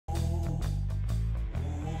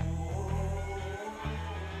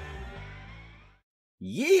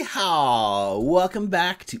Yeehaw! Welcome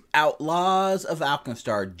back to Outlaws of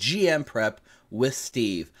Alkenstar GM Prep with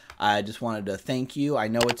Steve. I just wanted to thank you. I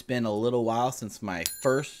know it's been a little while since my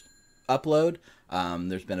first upload.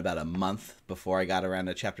 There's been about a month before I got around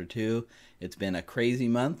to Chapter 2. It's been a crazy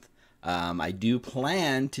month. I do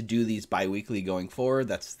plan to do these bi-weekly going forward.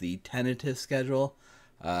 That's the tentative schedule.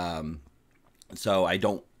 So I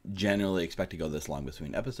don't generally expect to go this long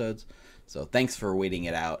between episodes. So thanks for waiting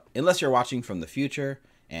it out. Unless you're watching from the future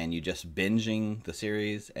and you just binging the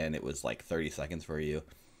series and it was like 30 seconds for you.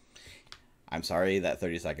 I'm sorry that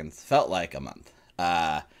 30 seconds felt like a month.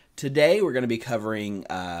 Today we're going to be covering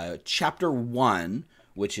Chapter 1,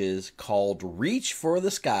 which is called Reach for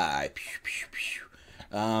the Sky. Pew, pew, pew.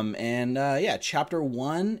 Yeah, Chapter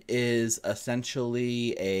 1 is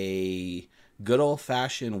essentially a good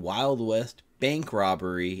old-fashioned Wild West bank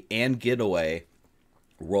robbery and getaway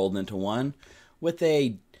rolled into one with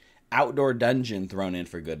a outdoor dungeon thrown in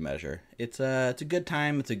for good measure. It's a good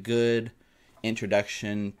time. It's a good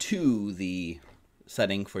introduction to the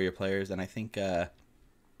setting for your players, and I think that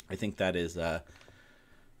is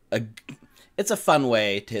it's a fun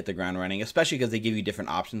way to hit the ground running, especially because they give you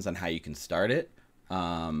different options on how you can start it.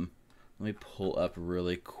 Let me pull up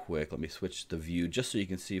really quick. Let me switch the view just so you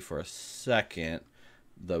can see for a second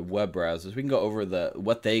the web browsers. We can go over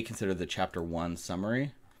what they consider the Chapter 1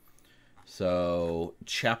 summary. So,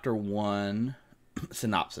 Chapter 1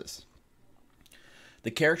 synopsis.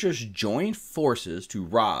 The characters join forces to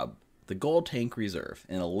rob the Gold Tank Reserve,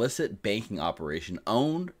 an illicit banking operation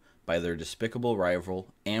owned by their despicable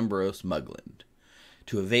rival Ambrose Mugland.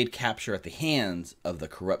 To evade capture at the hands of the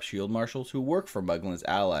corrupt shield marshals who work for Mugland's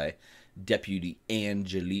ally, Deputy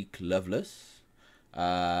Angelique Lovelace,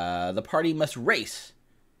 the party must race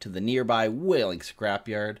to the nearby Wailing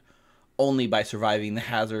Scrapyard. Only by surviving the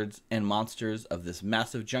hazards and monsters of this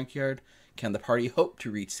massive junkyard can the party hope to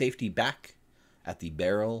reach safety back at the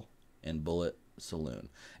Barrel and Bullet Saloon.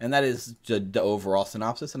 And that is the overall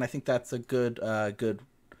synopsis, and I think that's a good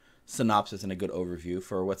synopsis and a good overview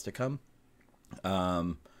for what's to come.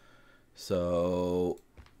 So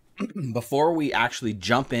before we actually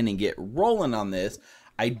jump in and get rolling on this,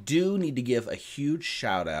 I do need to give a huge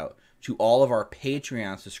shout out to all of our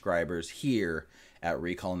Patreon subscribers here at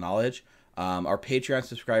Recall Knowledge. Our Patreon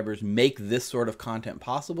subscribers make this sort of content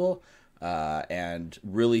possible and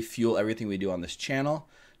really fuel everything we do on this channel.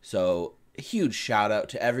 So a huge shout out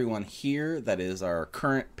to everyone here that is our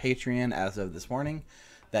current Patreon as of this morning.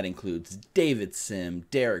 That includes David Sim,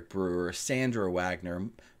 Derek Brewer, Sandra Wagner,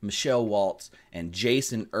 Michelle Waltz, and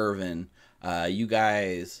Jason Irvin. You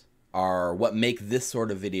guys are what make this sort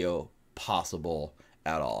of video possible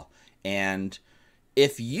at all. And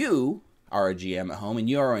if you are a GM at home and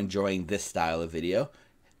you are enjoying this style of video,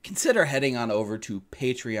 consider heading on over to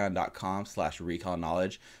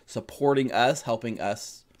patreon.com/recallknowledge, supporting us, helping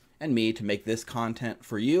us and me to make this content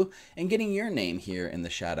for you, and getting your name here in the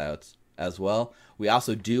shoutouts as well. We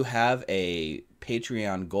also do have a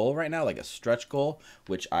Patreon goal right now, like a stretch goal,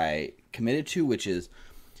 which I committed to, which is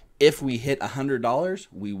if we hit $100,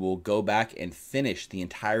 we will go back and finish the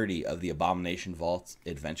entirety of the Abomination Vault's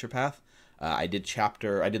adventure path. I did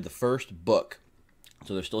the first book,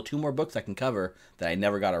 so there's still 2 more books I can cover that I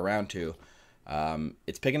never got around to.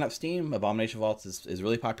 It's picking up steam. Abomination Vaults is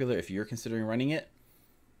really popular. If you're considering running it,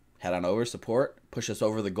 head on over, support, push us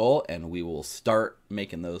over the goal, and we will start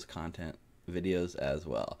making those content videos as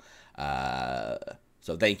well.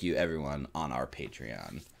 So thank you everyone on our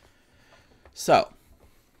Patreon. So,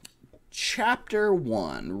 Chapter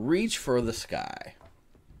 1, Reach for the Sky.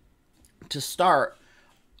 To start,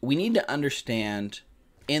 we need to understand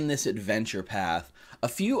in this adventure path a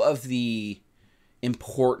few of the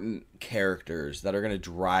important characters that are going to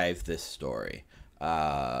drive this story.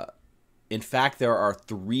 In fact, there are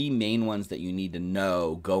 3 main ones that you need to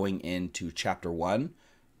know going into Chapter 1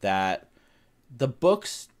 that the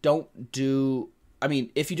books don't do. I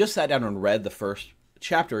mean, if you just sat down and read the first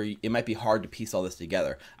chapter, it might be hard to piece all this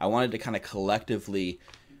together. I wanted to kind of collectively,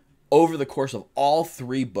 over the course of all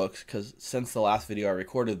 3 books, because since the last video I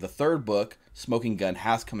recorded, the 3rd book, Smoking Gun,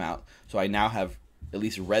 has come out. So I now have at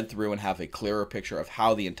least read through and have a clearer picture of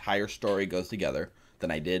how the entire story goes together than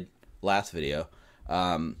I did last video.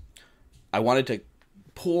 I wanted to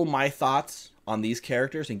pull my thoughts on these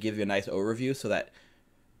characters and give you a nice overview so that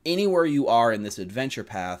anywhere you are in this adventure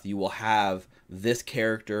path, you will have this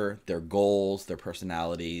character, their goals, their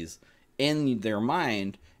personalities in their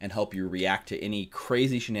mind and help you react to any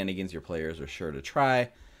crazy shenanigans your players are sure to try.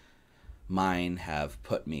 Mine have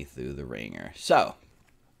put me through the ringer. So,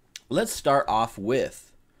 let's start off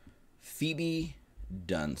with Phoebe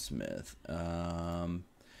Dunsmith.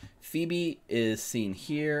 Phoebe is seen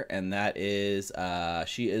here, and that is,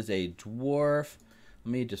 she is a dwarf.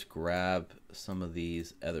 Let me just grab some of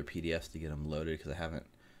these other PDFs to get them loaded, because I haven't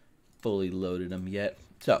fully loaded them yet.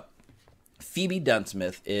 So, Phoebe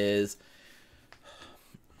Dunsmith is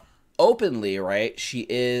openly, right, she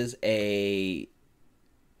is a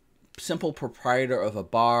simple proprietor of a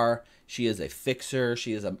bar. She is a fixer.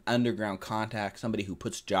 She is an underground contact, somebody who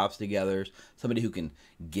puts jobs together, somebody who can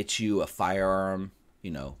get you a firearm,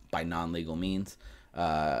 by non-legal means.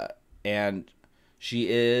 And she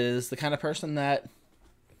is the kind of person that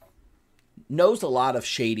knows a lot of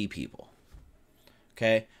shady people.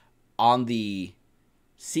 Okay? On the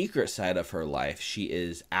secret side of her life, she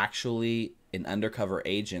is actually an undercover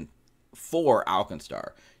agent for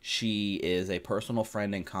Alkenstar. She is a personal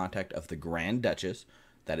friend and contact of the Grand Duchess.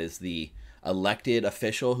 That is the elected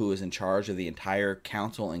official who is in charge of the entire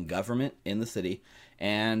council and government in the city.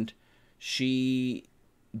 And she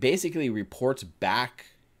basically reports back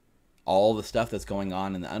all the stuff that's going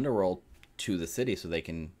on in the underworld to the city, so they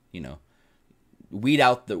can, weed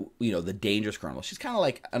out the dangerous criminals. She's kind of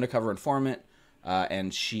like undercover informant,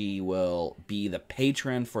 and she will be the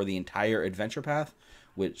patron for the entire adventure path,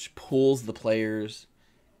 which pulls the players'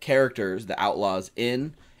 characters, the outlaws,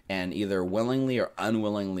 in, and either willingly or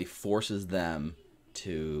unwillingly forces them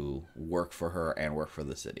to work for her and work for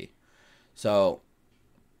the city. So,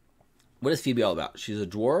 what is Phoebe all about? She's a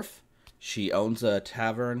dwarf. She owns a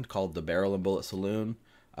tavern called the Barrel and Bullet Saloon.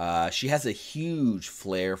 She has a huge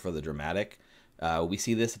flair for the dramatic. We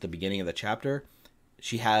see this at the beginning of the chapter.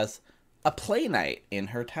 She has a play night in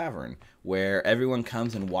her tavern where everyone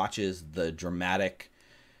comes and watches the dramatic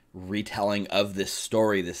retelling of this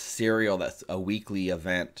story, this serial that's a weekly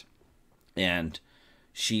event. And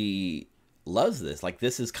she loves this. Like,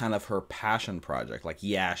 this is kind of her passion project. Like,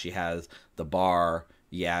 yeah, she has the bar.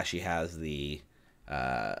 Yeah, she has the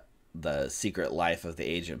secret life of the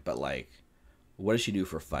agent. But, like, what does she do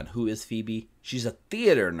for fun? Who is Phoebe? She's a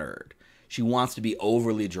theater nerd. She wants to be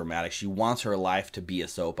overly dramatic. She wants her life to be a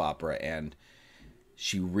soap opera. And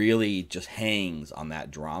she really just hangs on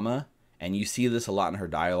that drama. And you see this a lot in her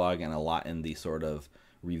dialogue and a lot in the sort of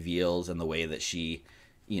reveals and the way that she,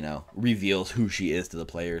 reveals who she is to the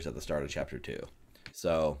players at the start of chapter 2.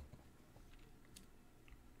 So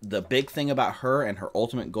the big thing about her and her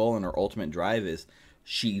ultimate goal and her ultimate drive is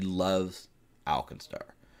she loves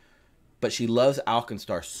Alkenstar. But she loves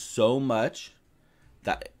Alkenstar so much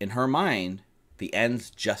that in her mind, the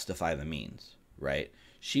ends justify the means, right?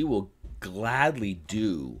 She will gladly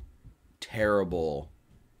do terrible,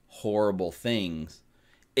 horrible things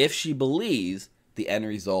if she believes the end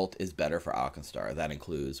result is better for Alkenstar. That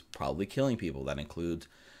includes probably killing people. That includes,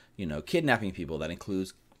 kidnapping people. That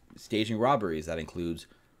includes staging robberies. That includes,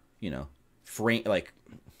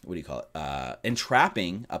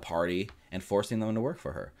 entrapping a party and forcing them to work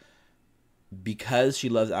for her. Because she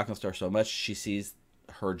loves Alkenstar so much, she sees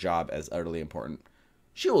her job as utterly important.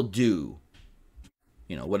 She will do,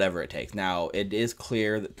 whatever it takes. Now, it is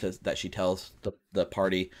clear that she tells the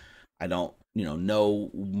party, I don't,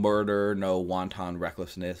 no murder, no wanton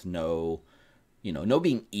recklessness, no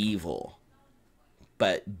being evil.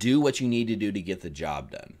 But do what you need to do to get the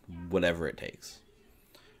job done, whatever it takes.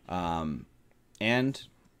 And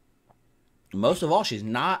most of all, she's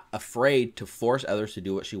not afraid to force others to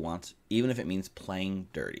do what she wants, even if it means playing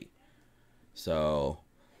dirty. So,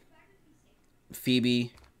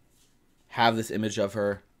 Phoebe, have this image of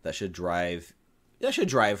her that should drive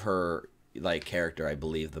her character, I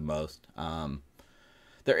believe, the most.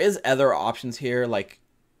 There is other options here, like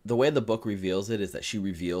the way the book reveals it is that she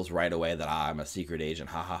reveals right away that I'm a secret agent,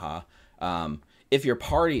 ha ha ha. If your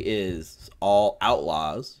party is all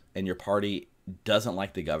outlaws and your party doesn't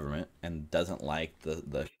like the government and doesn't like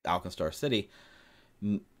the Alkenstar city,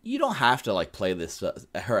 you don't have to play this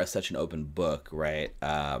her as such an open book, right?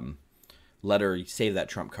 Let her save that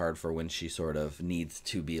trump card for when she sort of needs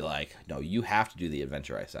to be like, no, you have to do the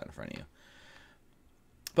adventure I set in front of you.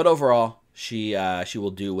 But overall, she will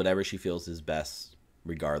do whatever she feels is best,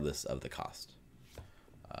 regardless of the cost.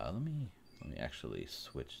 Let me actually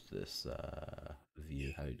switch this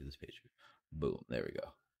view. How do you do this page? Boom, there we go.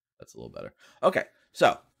 That's a little better. Okay,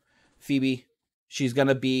 so Phoebe, she's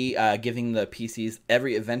gonna be giving the PCs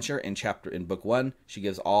every adventure in book 1. She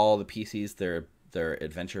gives all the PCs their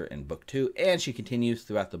adventure in book 2, and she continues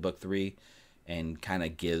throughout the book 3 and kind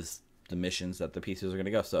of gives the missions that the PCs are going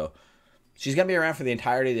to go. So she's going to be around for the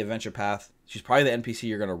entirety of the adventure path. She's probably the NPC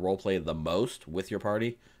you're going to roleplay the most with your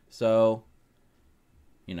party. So,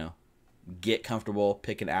 get comfortable,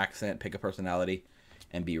 pick an accent, pick a personality,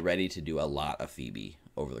 and be ready to do a lot of Phoebe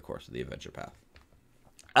over the course of the adventure path.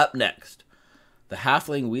 Up next, the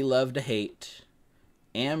halfling we love to hate,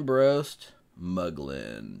 Ambrose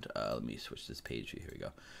Mugland. Let me switch this page. Here we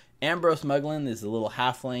go. Ambrose Mugland is a little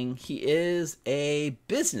halfling. He is a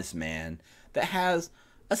businessman that has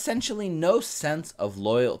essentially no sense of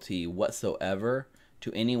loyalty whatsoever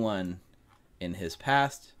to anyone in his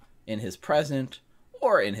past, in his present,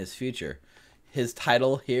 or in his future. His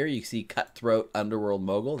title here, you see Cutthroat Underworld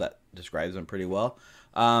Mogul. That describes him pretty well.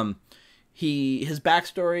 His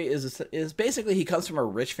backstory is basically he comes from a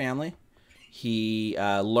rich family. He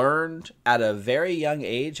learned at a very young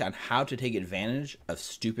age on how to take advantage of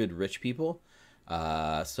stupid rich people.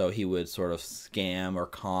 So he would sort of scam or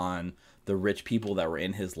con the rich people that were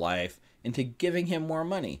in his life into giving him more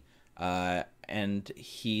money. And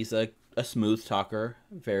he's a smooth talker,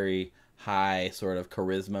 very high sort of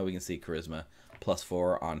charisma. We can see charisma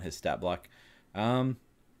 +4 on his stat block. And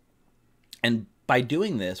by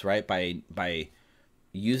doing this, right, by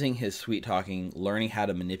using his sweet talking, learning how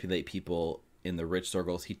to manipulate people in the rich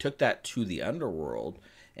circles, he took that to the underworld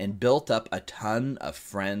and built up a ton of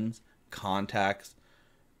friends, contacts,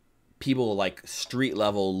 people like street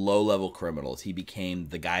level, low level criminals. He became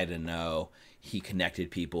the guy to know. He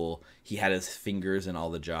connected people. He had his fingers in all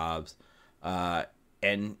the jobs.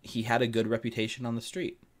 And he had a good reputation on the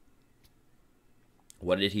street.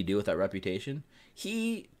 What did he do with that reputation?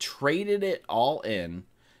 He traded it all in,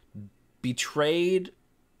 betrayed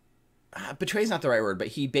not the right word, but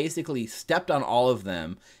he basically stepped on all of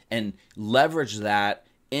them and leveraged that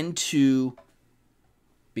into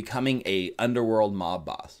becoming a underworld mob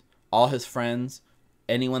boss. All his friends,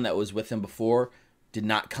 anyone that was with him before, did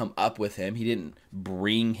not come up with him. He didn't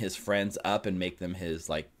bring his friends up and make them his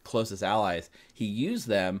like closest allies. He used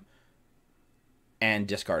them and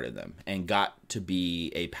discarded them and got to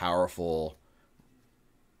be a powerful,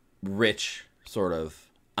 rich sort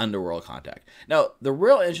of underworld contact. Now, the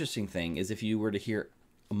real interesting thing is if you were to hear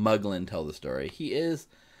Mugland tell the story, he is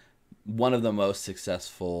one of the most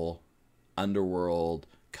successful underworld,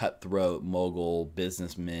 cutthroat, mogul,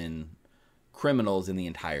 businessmen, criminals in the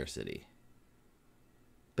entire city.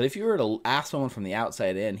 But if you were to ask someone from the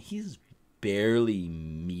outside in, he's barely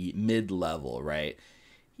mid-level, right?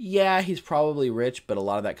 Yeah, he's probably rich, but a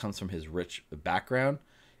lot of that comes from his rich background.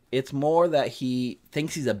 It's more that he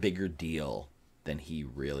thinks he's a bigger deal than he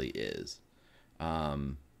really is. But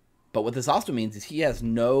what this also means is he has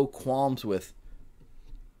no qualms with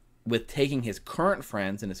taking his current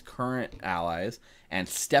friends and his current allies and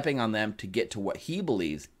stepping on them to get to what he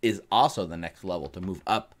believes is also the next level, to move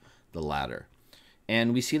up the ladder.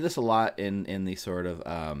 And we see this a lot in the sort of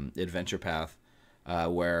adventure path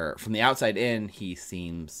where from the outside in, he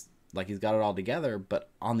seems like he's got it all together, but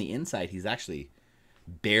on the inside, he's actually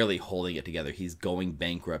barely holding it together. He's going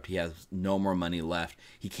bankrupt. He has no more money left.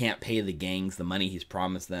 He can't pay the gangs the money he's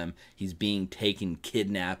promised them. He's being taken,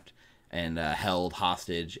 kidnapped, and held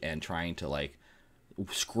hostage and trying to like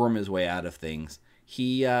squirm his way out of things.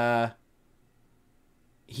 He ends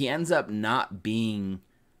up not being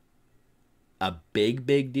a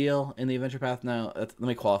big deal in the adventure path. Now, let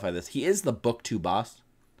me qualify this. He is the book 2 boss,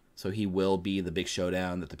 so he will be the big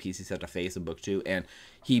showdown that the PCs have to face in book 2, and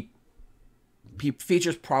he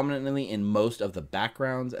features prominently in most of the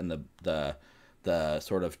backgrounds and the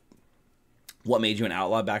sort of what made you an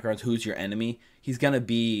outlaw backgrounds, who's your enemy. He's going to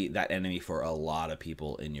be that enemy for a lot of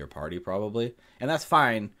people in your party probably, and that's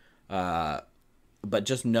fine. But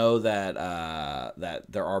just know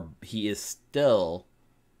that he is still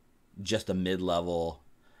just a mid-level,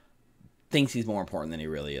 thinks he's more important than he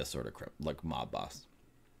really is, sort of like mob boss.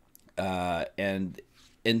 And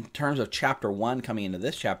in terms of chapter 1 coming into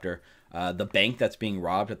this chapter, the bank that's being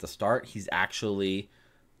robbed at the start, he's actually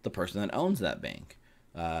the person that owns that bank.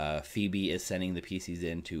 Phoebe is sending the PCs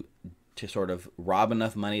in to sort of rob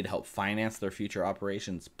enough money to help finance their future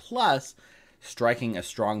operations, plus striking a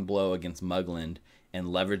strong blow against Mugland and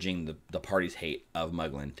leveraging the party's hate of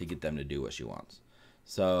Mugland to get them to do what she wants.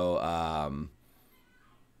 So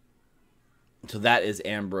that is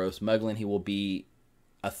Ambrose Mugland. He will be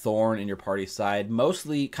a thorn in your party's side,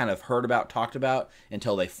 mostly kind of heard about, talked about,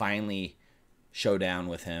 until they finally show down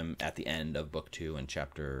with him at the end of book 2 in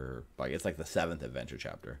chapter, like it's like the 7th adventure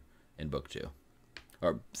chapter in book 2,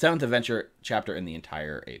 or 7th adventure chapter in the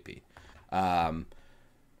entire AP.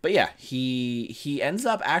 But yeah, he ends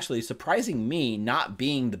up actually surprising me, not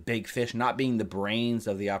being the big fish, not being the brains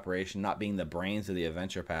of the operation, not being the brains of the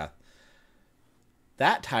adventure path.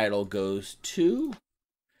 That title goes to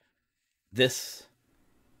this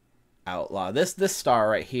outlaw, this star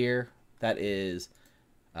right here. That is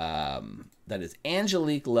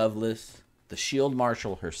Angelique Lovelace, the Shield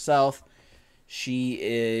Marshal herself. She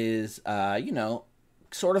is,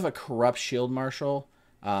 sort of a corrupt shield marshal,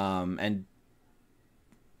 and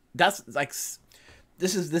that's like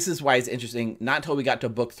this is why it's interesting. Not until we got to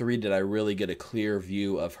book 3 did I really get a clear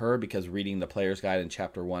view of her, because reading the player's guide in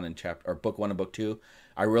chapter 1 and book 1 and book 2,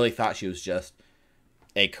 I really thought she was just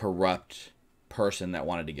a corrupt person that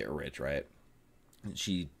wanted to get rich, right?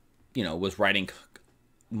 She, was riding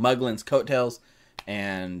Muglin's coattails,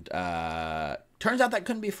 and turns out that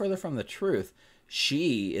couldn't be further from the truth.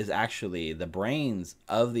 She is actually the brains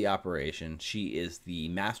of the operation. She is the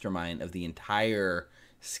mastermind of the entire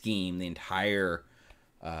scheme, the entire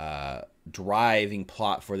driving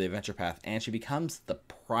plot for the adventure path, and she becomes the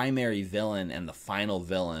primary villain and the final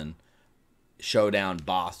villain, showdown,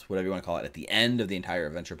 boss, whatever you want to call it, at the end of the entire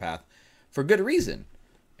adventure path, for good reason.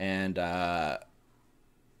 And let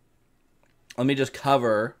me just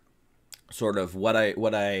cover sort of what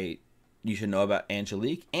you should know about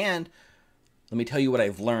Angelique, and let me tell you what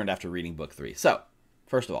I've learned after reading book 3. So,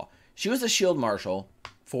 first of all, she was a shield marshal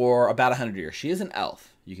for about 100 years. She is an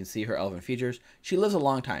elf. You can see her elven features. She lives a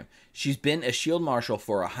long time. She's been a shield marshal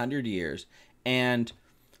for 100 years, and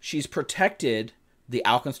she's protected the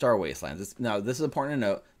Alkenstar wastelands. Now, this is important to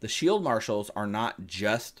note. The shield marshals are not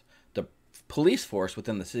just the police force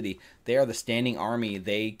within the city. They are the standing army.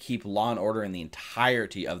 They keep law and order in the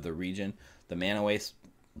entirety of the region. The mana waste,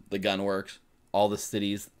 the gunworks, all the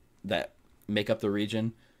cities that make up the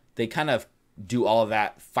region. They kind of do all of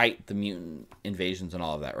that, fight the mutant invasions and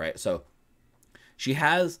all of that, right? So she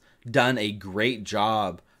has done a great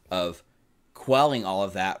job of quelling all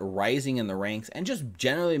of that, rising in the ranks, and just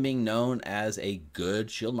generally being known as a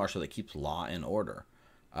good shield marshal that keeps law and order.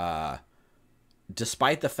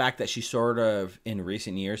 Despite the fact that she sort of, in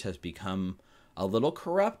recent years, has become a little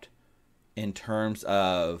corrupt in terms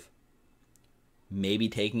of maybe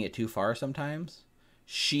taking it too far sometimes,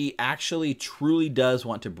 she actually truly does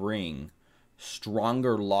want to bring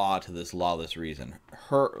stronger law to this lawless region.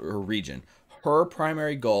 Her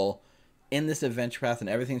primary goal in this adventure path and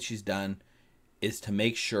everything she's done is to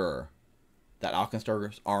make sure that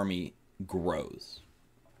Alkenstar's army grows.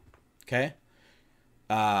 Okay?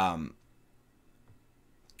 Her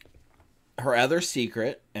other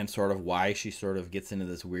secret, and sort of why she sort of gets into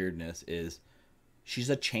this weirdness, is she's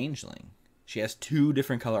a changeling. She has 2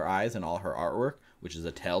 different color eyes in all her artwork, which is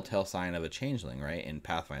a telltale sign of a changeling, right, in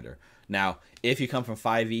Pathfinder. Now, if you come from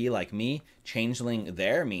 5e like me, changeling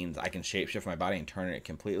there means I can shapeshift my body and turn it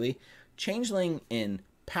completely. Changeling in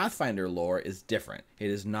Pathfinder lore is different. It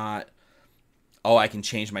is not, oh, I can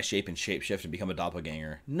change my shape and shapeshift and become a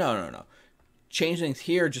doppelganger. No. Changelings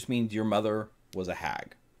here just means your mother was a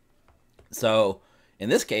hag. So, in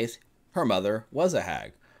this case, her mother was a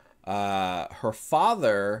hag. Her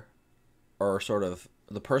father, or sort of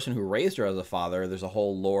the person who raised her as a father, there's a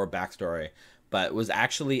whole lore backstory, but was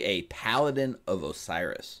actually a paladin of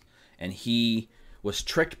Osiris. And he was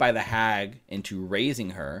tricked by the hag into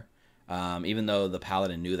raising her. Even though the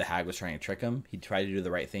paladin knew the hag was trying to trick him, he tried to do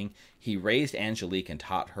the right thing. He raised Angelique and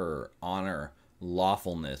taught her honor,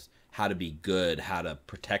 lawfulness, how to be good, how to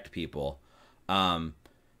protect people.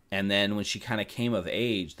 And then when she kind of came of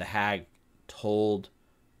age, the hag told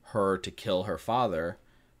her to kill her father,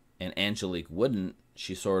 and Angelique wouldn't.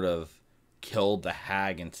 She sort of killed the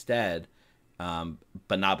hag instead,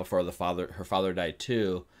 but not before her father died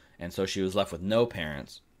too, and so she was left with no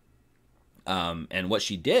parents. And what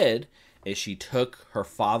she did is she took her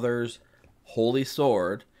father's holy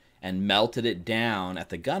sword and melted it down at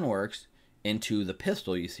the gunworks into the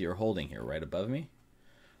pistol you see her holding here right above me.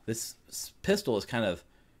 This pistol is kind of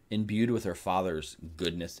imbued with her father's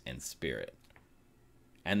goodness and spirit.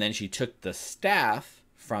 And then she took the staff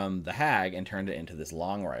from the hag and turned it into this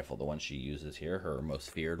long rifle, the one she uses here, her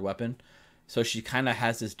most feared weapon. So she kind of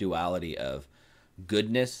has this duality of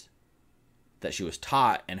goodness that she was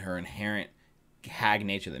taught and her inherent hag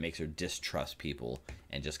nature that makes her distrust people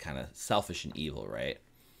and just kind of selfish and evil, right?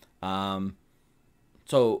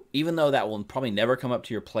 So even though that will probably never come up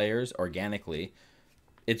to your players organically,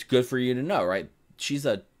 it's good for you to know, right? She's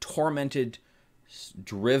a tormented,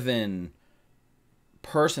 driven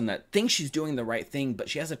person that thinks she's doing the right thing, but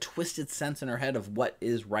she has a twisted sense in her head of what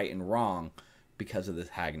is right and wrong because of this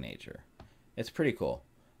hag nature. It's pretty cool.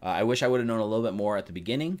 I wish I would have known a little bit more at the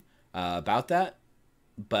beginning about that,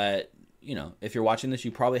 but you know, if you're watching this,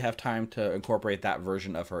 you probably have time to incorporate that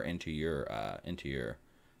version of her into your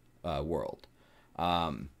world.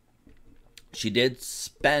 She did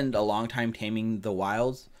spend a long time taming the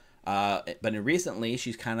wilds, but recently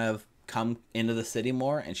she's kind of come into the city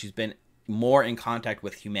more, and she's been more in contact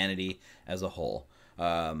with humanity as a whole.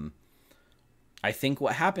 I think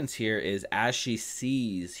what happens here is as she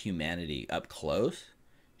sees humanity up close,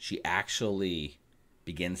 she actually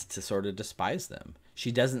begins to sort of despise them.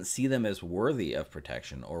 She doesn't see them as worthy of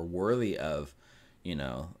protection or worthy of, you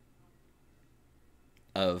know,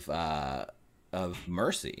 of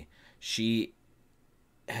mercy. She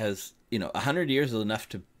has, 100 years is enough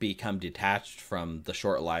to become detached from the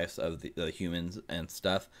short lives of the humans and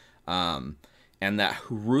stuff. And that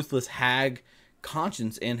ruthless hag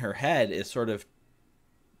conscience in her head is sort of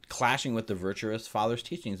clashing with the virtuous father's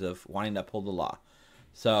teachings of wanting to uphold the law.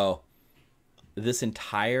 So this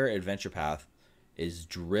entire adventure path is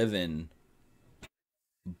driven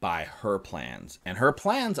by her plans. And her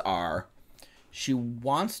plans are, she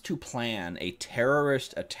wants to plan a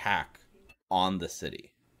terrorist attack on the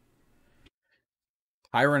city.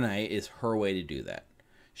 Pyronite is her way to do that.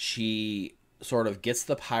 She sort of gets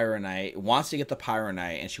the Pyronite, wants to get the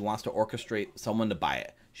Pyronite, and she wants to orchestrate someone to buy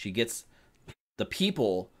it. She gets the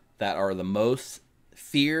people that are the most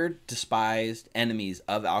feared, despised enemies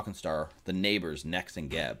of Alkenstar, the neighbors, Nex and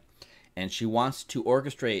Geb. And she wants to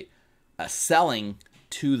orchestrate a selling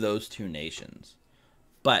to those two nations.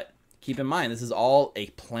 But keep in mind, this is all a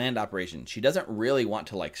planned operation. She doesn't really want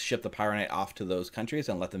to like ship the Pyronite off to those countries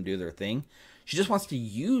and let them do their thing. She just wants to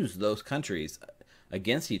use those countries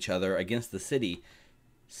against each other, against the city,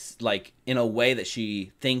 like in a way that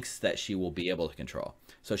she thinks that she will be able to control.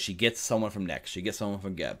 So she gets someone from Nex, she gets someone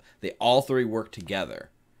from Geb. They all three work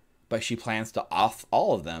together, but she plans to off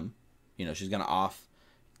all of them. She's going to off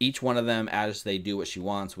each one of them as they do what she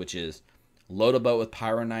wants, which is load a boat with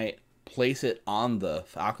Pyronite, place it on the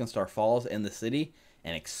Alkenstar Falls in the city,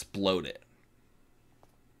 and explode it.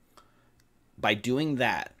 By doing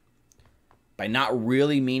that, by not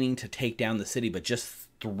really meaning to take down the city, but just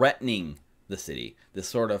threatening the city, this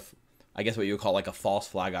sort of, I guess what you would call like a false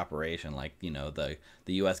flag operation, like, the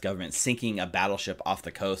U.S. government sinking a battleship off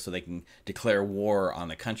the coast so they can declare war on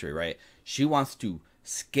the country, right? She wants to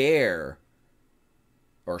scare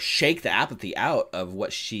or shake the apathy out of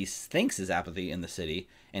what she thinks is apathy in the city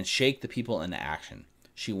and shake the people into action.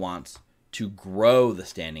 She wants to grow the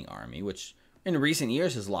standing army, which in recent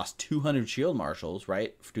years has lost 200 shield marshals,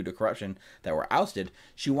 right, due to corruption that were ousted.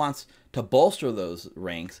 She wants to bolster those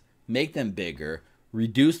ranks, make them bigger,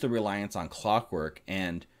 reduce the reliance on clockwork,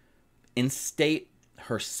 and instate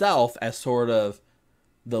herself as sort of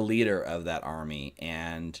the leader of that army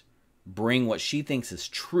and bring what she thinks is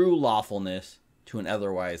true lawfulness to an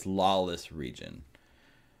otherwise lawless region.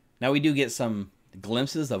 Now, we do get some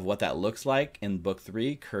glimpses of what that looks like in Book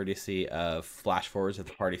 3, courtesy of flash forwards if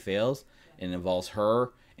the party fails. It involves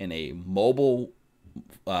her in a mobile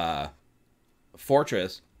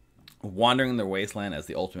fortress wandering the wasteland as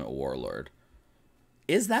the ultimate warlord.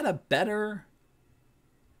 Is that a better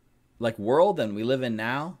world than we live in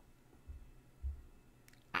now?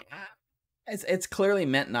 It's clearly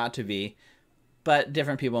meant not to be, but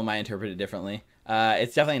different people might interpret it differently.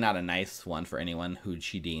 It's definitely not a nice one for anyone who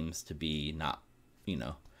she deems to be not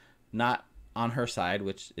on her side,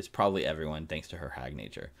 which is probably everyone thanks to her hag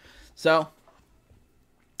nature. So,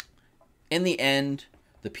 in the end,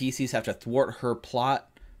 the PCs have to thwart her plot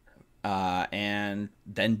and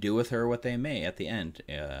then do with her what they may at the end.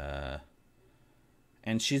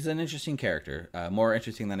 And she's an interesting character, more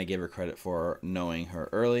interesting than I gave her credit for knowing her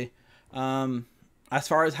early. As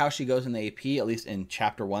far as how she goes in the AP, at least in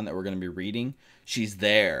Chapter 1 that we're going to be reading, she's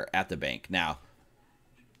there at the bank. Now,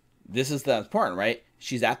 this is the important, right?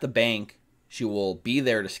 She's at the bank. She will be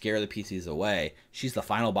there to scare the PCs away. She's the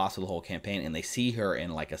final boss of the whole campaign, and they see her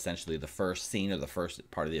in essentially the first scene or the first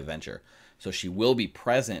part of the adventure. So she will be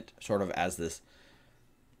present sort of as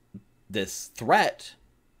this threat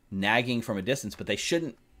nagging from a distance, but they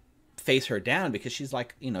shouldn't face her down because she's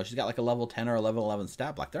she's got a level 10 or a level 11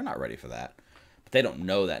 stat block. They're not ready for that. But they don't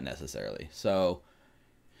know that necessarily. So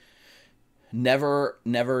never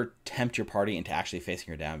tempt your party into actually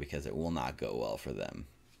facing her down because it will not go well for them.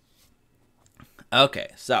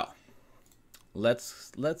 Okay, so let's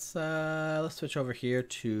switch over here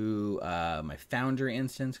to my Foundry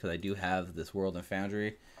instance, because I do have this world in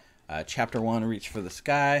Foundry. Chapter 1, Reach for the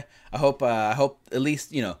Sky. I hope at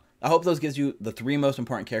least I hope those gives you the 3 most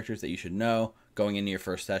important characters that you should know going into your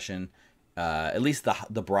first session. At least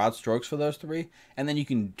the broad strokes for those 3, and then you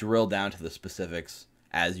can drill down to the specifics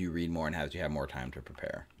as you read more and as you have more time to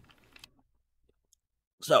prepare.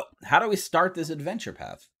 So, how do we start this adventure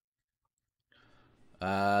path?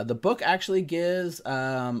 The book actually gives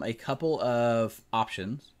a couple of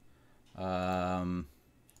options. So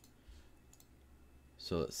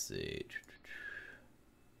let's see.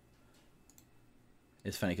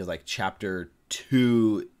 It's funny because chapter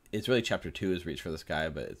 2, it's really chapter 2 is Reach for the Sky,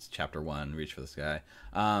 but it's chapter 1, Reach for the Sky.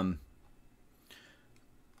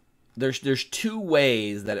 there's two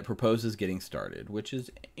ways that it proposes getting started, which is,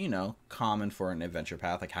 you know, common for an adventure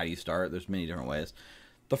path. Like, how do you start? There's many different ways.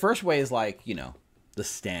 The first way is like, you know, the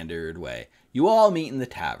standard way. You all meet in the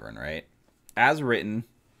tavern, right? As written,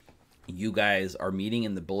 you guys are meeting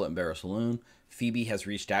in the Bullet and Barrel Saloon. Phoebe has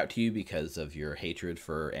reached out to you because of your hatred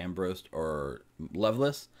for Ambrose or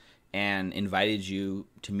Loveless and invited you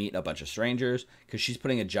to meet a bunch of strangers because she's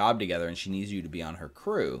putting a job together and she needs you to be on her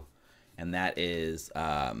crew. And that is,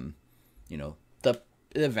 you know, the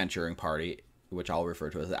adventuring party, which I'll refer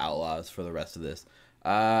to as the Outlaws for the rest of this.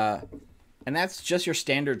 And that's just your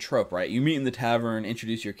standard trope, right? You meet in the tavern,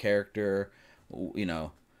 introduce your character, you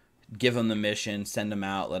know, give them the mission, send them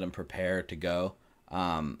out, let them prepare to go.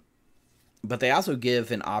 But they also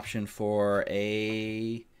give an option for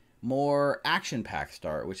a more action-packed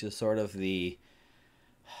start, which is sort of the...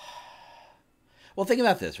 Well, think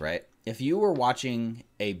about this, right? If you were watching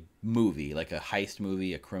a movie, like a heist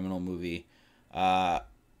movie, a criminal movie,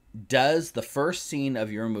 does the first scene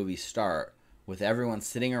of your movie start with everyone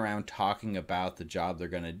sitting around talking about the job they're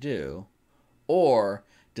going to do, or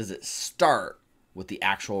does it start with the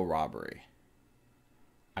actual robbery?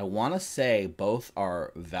 I want to say both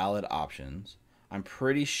are valid options. I'm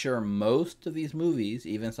pretty sure most of these movies,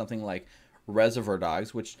 even something like Reservoir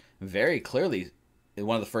Dogs, which very clearly,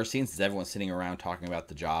 one of the first scenes is everyone sitting around talking about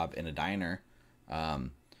the job in a diner.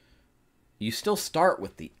 You still start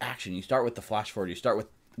with the action. You start with the flash forward. You start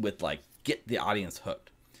with like, get the audience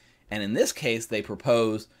hooked. And in this case, they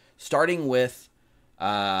propose starting with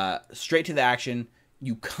straight to the action.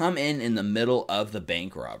 You come in the middle of the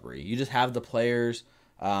bank robbery. You just have the players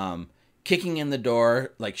kicking in the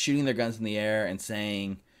door, like shooting their guns in the air and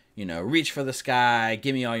saying, you know, reach for the sky,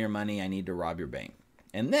 give me all your money, I need to rob your bank.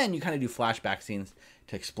 And then you kind of do flashback scenes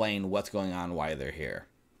to explain what's going on, why they're here.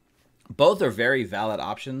 Both are very valid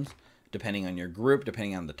options, depending on your group,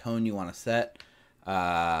 depending on the tone you want to set.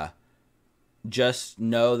 Just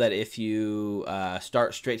know that if you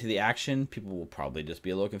start straight to the action, people will probably just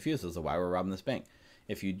be a little confused as to why we're robbing this bank.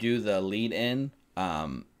 If you do the lead in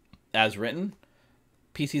as written,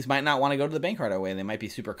 PCs might not want to go to the bank right away. They might be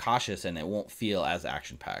super cautious and it won't feel as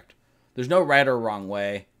action-packed. There's no right or wrong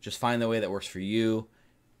way. Just find the way that works for you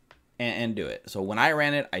and do it. So when I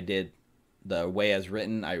ran it, I did the way as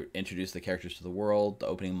written. I introduced the characters to the world, the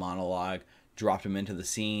opening monologue, dropped them into the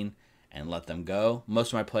scene, and let them go. Most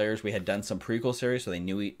of my players, we had done some prequel series, so they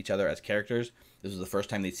knew each other as characters. This was the first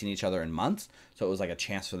time they'd seen each other in months, so it was like a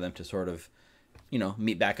chance for them to sort of, you know,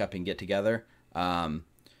 meet back up and get together.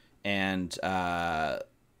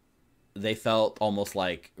 They felt almost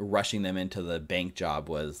like rushing them into the bank job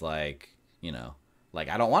was like, you know, like,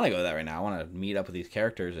 I don't want to go there right now. I want to meet up with these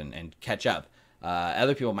characters and catch up.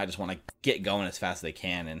 Other people might just want to get going as fast as they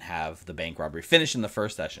can and have the bank robbery finish in the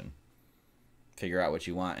first session. Figure out what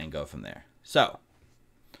you want and go from there. So,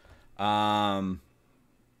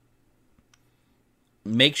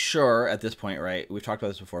 make sure at this point, right, we've talked about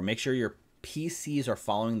this before, make sure your PCs are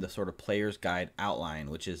following the sort of player's guide outline,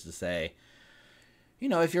 which is to say, you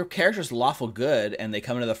know, if your character's lawful good and they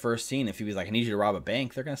come into the first scene, if Phoebe's like, I need you to rob a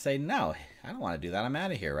bank, they're going to say, no, I don't want to do that. I'm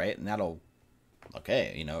out of here, right? And that'll,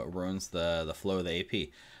 okay, you know, it ruins the flow of the AP.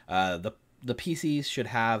 The PCs should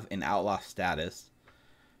have an outlaw status.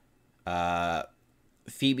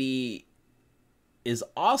 Phoebe is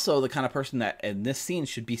also the kind of person that in this scene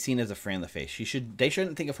should be seen as a friend in the face. They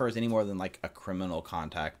shouldn't think of her as any more than like a criminal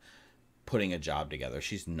contact putting a job together.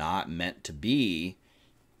 She's not meant to be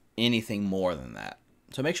anything more than that.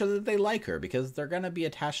 So make sure that they like her, because they're going to be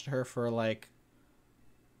attached to her for like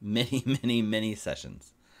many, many, many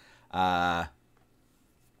sessions. Everything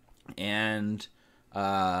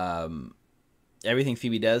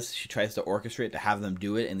Phoebe does, she tries to orchestrate to have them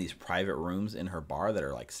do it in these private rooms in her bar that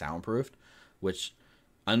are like soundproofed, which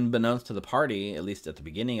unbeknownst to the party, at least at the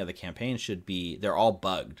beginning of the campaign, they're all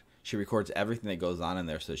bugged. She records everything that goes on in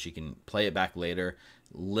there so she can play it back later,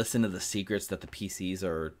 listen to the secrets that the PCs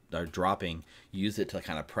are dropping, use it to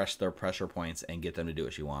kind of press their pressure points and get them to do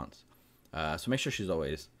what she wants. So make sure she's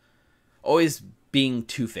always being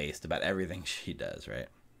two-faced about everything she does, right?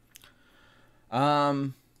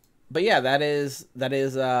 But yeah, that is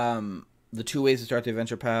the two ways to start the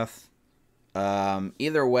adventure path.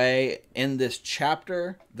 Either way, in this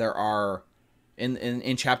chapter, there are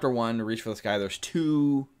in chapter 1, Reach for the Sky, there's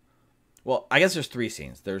two. Well, I guess there's 3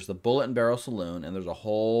 scenes. There's the Bullet and Barrel Saloon, and there's a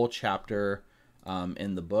whole chapter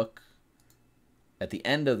in the book at the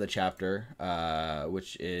end of the chapter,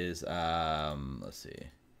 which is, let's see.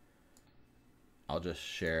 I'll just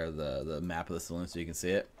share the map of the saloon so you can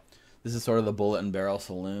see it. This is sort of the Bullet and Barrel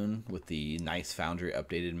Saloon with the nice Foundry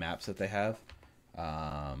updated maps that they have.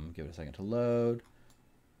 Give it a second to load.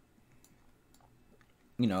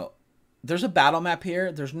 you know, there's a battle map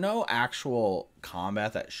here. There's no actual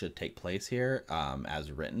combat that should take place here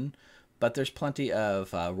as written, but there's plenty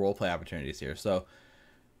of roleplay opportunities here. So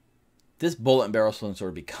this bullet and barrel saloon sort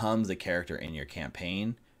of becomes a character in your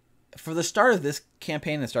campaign. For the start of this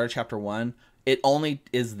campaign, the start of chapter 1, it only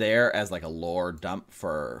is there as like a lore dump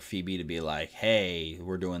for Phoebe to be like, hey,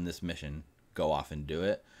 we're doing this mission. Go off and do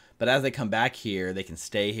it. But as they come back here, they can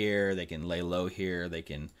stay here. They can lay low here. They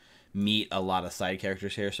can meet a lot of side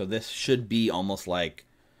characters here. So this should be almost like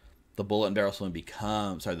the bullet and barrel saloon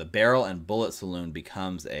becomes, sorry, the barrel and bullet saloon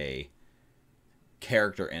becomes a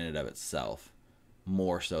character in and of itself,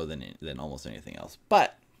 more so than almost anything else.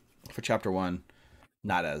 But for chapter 1,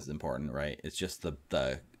 not as important, right? It's just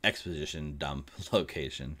the exposition dump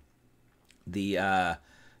location. The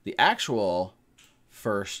actual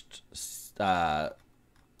first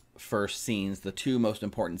scenes, the two most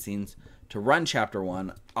important scenes to run chapter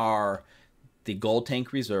 1 are the Gold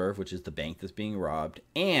Tank Reserve, which is the bank that's being robbed,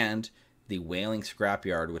 and the Wailing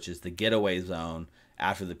Scrapyard, which is the getaway zone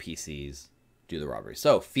after the PCs do the robbery.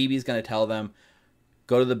 So Phoebe's going to tell them,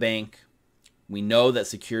 go to the bank. We know that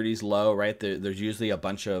security's low, right? There's usually a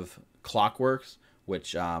bunch of clockworks,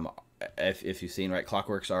 which if you've seen, right,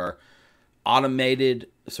 clockworks are automated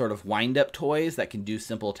sort of wind-up toys that can do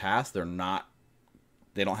simple tasks.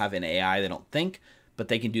 They don't have an AI, they don't think, but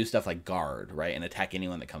they can do stuff like guard, right, and attack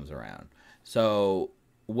anyone that comes around. So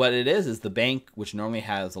what it is the bank, which normally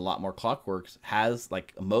has a lot more clockworks, has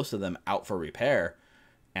like most of them out for repair,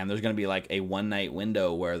 and there's going to be like a one-night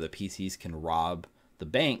window where the PCs can rob the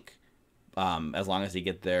bank as long as they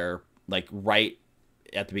get there like right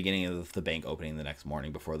at the beginning of the bank opening the next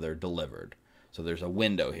morning before they're delivered. So there's a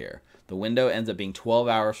window here. The window ends up being 12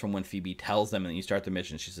 hours from when Phoebe tells them, and you start the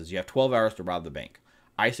mission. She says, you have 12 hours to rob the bank.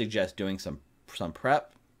 I suggest doing some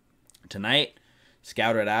prep tonight,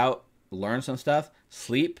 scout it out, learn some stuff,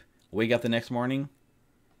 sleep, wake up the next morning,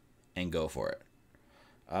 and go for it.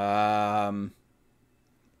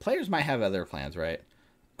 Players might have other plans, right?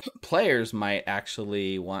 Players might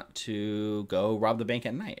actually want to go rob the bank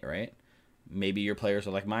at night, right? Maybe your players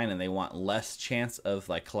are like mine and they want less chance of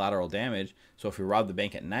like collateral damage. So if we rob the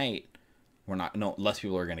bank at night, less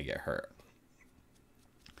people are going to get hurt.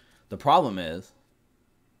 The problem is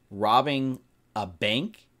robbing a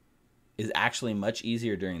bank is actually much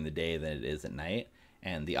easier during the day than it is at night.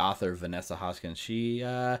 And the author, Vanessa Hoskins, she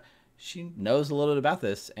knows a little bit about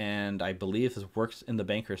this, and I believe this works in the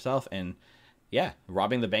bank herself. And yeah,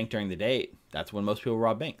 robbing the bank during the day, that's when most people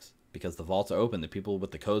rob banks, because the vaults are open, the people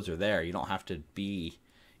with the codes are there. You don't have to be,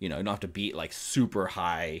 you don't have to beat like super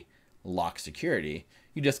high lock security.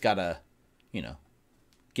 You just gotta,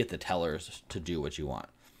 get the tellers to do what you want.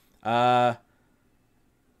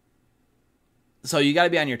 So you got to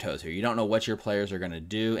be on your toes here. You don't know what your players are going to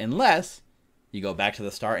do unless you go back to the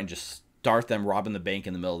start and just start them robbing the bank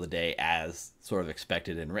in the middle of the day as sort of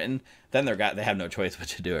expected and written. Then they have no choice but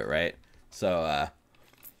to do it, right? So,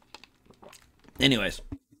 anyways,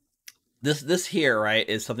 this here, right,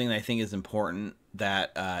 is something that I think is important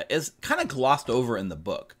that is kind of glossed over in the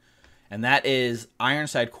book, and that is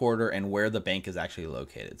Ironside Quarter and where the bank is actually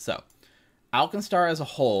located. So, Alkenstar as a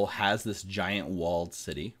whole has this giant walled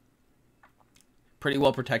city, pretty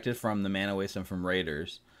well protected from the mana waste and from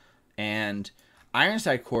raiders. And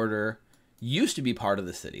Ironside Quarter used to be part of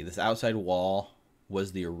the city. This outside wall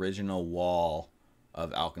was the original wall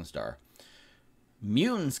of Alkenstar.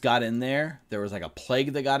 Mutants got in there. There was like a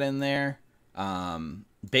plague that got in there.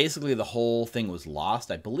 Basically, the whole thing was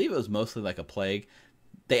lost. I believe it was mostly like a plague.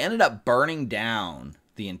 They ended up burning down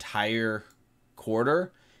the entire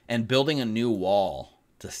quarter and building a new wall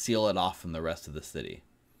to seal it off from the rest of the city.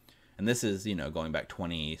 And this is, going back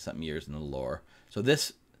 20-something years in the lore. So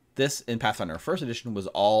this in Pathfinder 1st edition was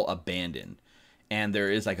all abandoned. And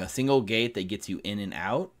there is like a single gate that gets you in and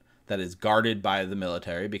out that is guarded by the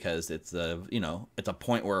military because it's it's a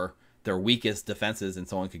point where their weakest defenses and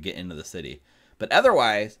someone could get into the city. But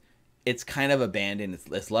otherwise, it's kind of abandoned.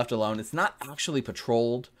 It's left alone. It's not actually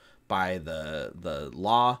patrolled by the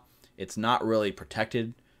law. It's not really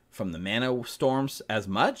protected from the mana storms as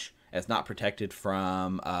much. It's not protected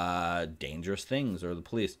from dangerous things or the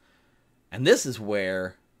police. And this is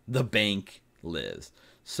where the bank lives.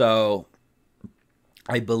 So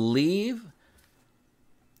I believe,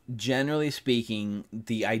 generally speaking,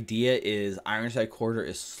 the idea is Ironside Quarter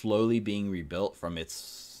is slowly being rebuilt from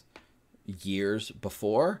its years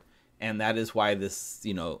before. And that is why this,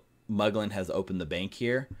 Muglin has opened the bank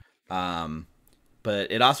here.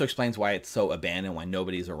 But it also explains why it's so abandoned, why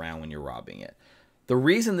nobody's around when you're robbing it. The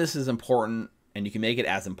reason this is important, and you can make it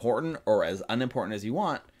as important or as unimportant as you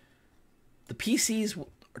want, the PCs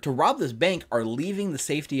to rob this bank are leaving the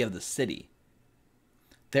safety of the city.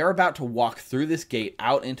 They're about to walk through this gate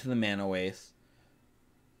out into the Manowace,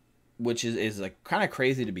 which is like kind of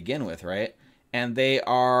crazy to begin with, right? And they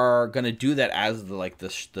are going to do that as the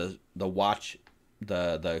watch,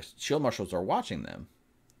 the shield marshals are watching them.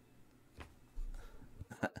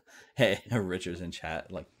 Hey, Richard's in chat,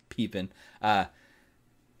 like peeping. And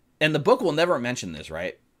the book will never mention this,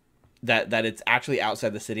 right? That it's actually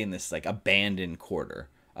outside the city in this like abandoned quarter.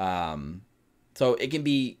 So it can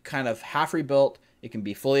be kind of half rebuilt. It can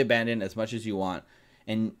be fully abandoned as much as you want.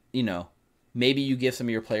 And, you know, maybe you give some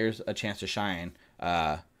of your players a chance to shine.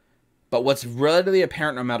 But what's readily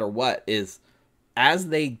apparent no matter what is as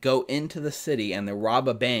they go into the city and they rob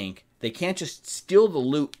a bank, they can't just steal the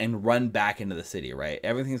loot and run back into the city, right?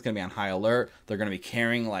 Everything's going to be on high alert. They're going to be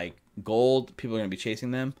carrying like gold. People are going to be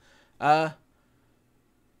chasing them.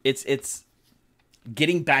 It's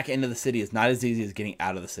getting back into the city is not as easy as getting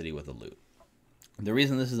out of the city with the loot. The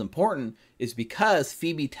reason this is important is because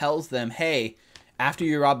Phoebe tells them, hey, after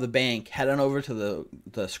you rob the bank, head on over to the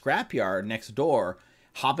scrapyard next door,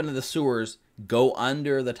 hop into the sewers, go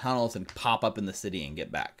under the tunnels, and pop up in the city and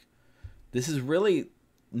get back. This is really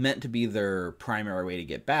meant to be their primary way to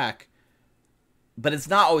get back, but it's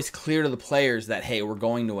not always clear to the players that, hey, we're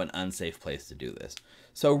going to an unsafe place to do this.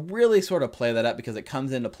 So really sort of play that up because it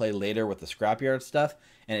comes into play later with the scrapyard stuff,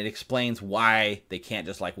 and it explains why they can't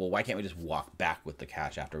just like, well, why can't we just walk back with the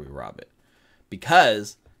cash after we rob it?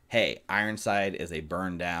 Because, hey, Ironside is a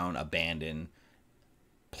burned down, abandoned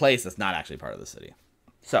place that's not actually part of the city.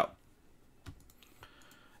 So,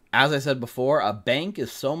 as I said before, a bank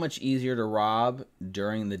is so much easier to rob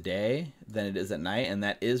during the day than it is at night, and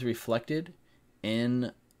that is reflected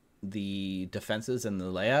in the defenses and the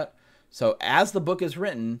layout. So as the book is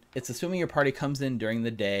written, it's assuming your party comes in during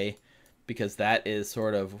the day because that is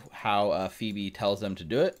sort of how Phoebe tells them to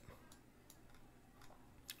do it.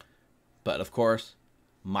 But of course,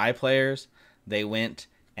 my players, they went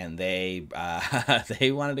and they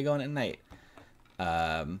they wanted to go in at night.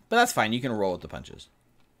 But that's fine. You can roll with the punches.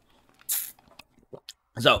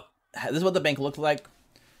 So this is what the bank looked like.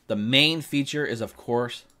 The main feature is, of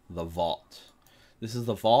course, the vault. This is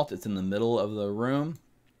the vault. It's in the middle of the room.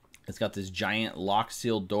 It's got this giant locked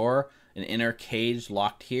sealed door, an inner cage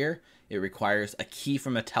locked here. It requires a key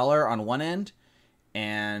from a teller on one end,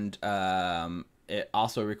 and it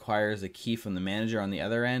also requires a key from the manager on the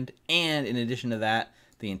other end. And in addition to that,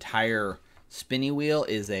 the entire spinny wheel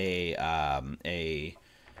is a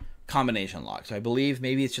combination lock. So I believe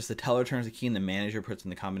maybe it's just the teller turns the key and the manager puts in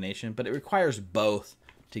the combination, but it requires both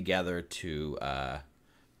together to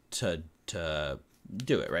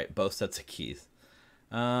do it, right? Both sets of keys.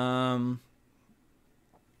 Other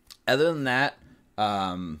than that,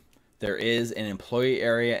 there is an employee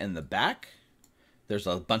area in the back. There's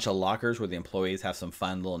a bunch of lockers where the employees have some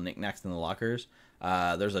fun little knickknacks in the lockers.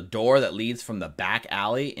 There's a door that leads from the back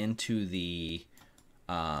alley into the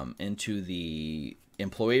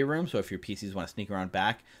employee room. So if your PCs want to sneak around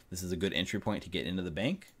back, this is a good entry point to get into the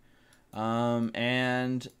bank.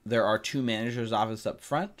 And there are two managers' offices up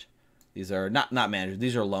front. These are not managers.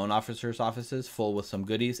 These are loan officers' offices full with some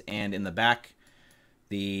goodies. And in the back,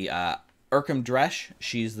 the Urkham Dresh,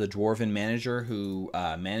 she's the dwarven manager who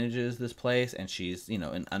manages this place, and she's, you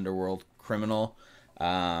know, an underworld criminal.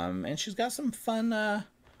 And she's got some fun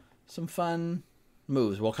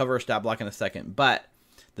moves. We'll cover her stat block in a second. But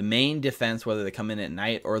the main defense, whether they come in at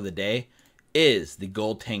night or the day, is the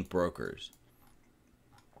gold tank brokers.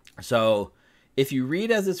 So if you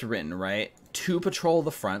read as it's written, right, to patrol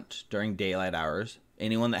the front during daylight hours,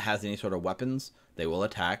 anyone that has any sort of weapons, they will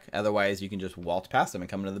attack. Otherwise, you can just waltz past them and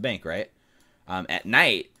come into the bank, right? At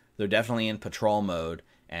night, they're definitely in patrol mode,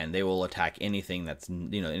 and they will attack anything that's,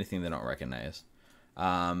 you know, anything they don't recognize.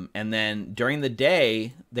 And then during the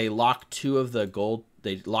day, they lock two of the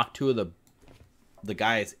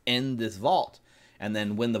guys in this vault. And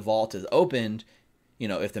then when the vault is opened, you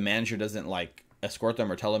know, if the manager doesn't like escort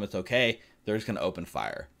them or tell them it's okay, they're just going to open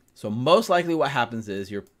fire. So most likely what happens is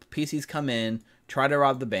your PCs come in, try to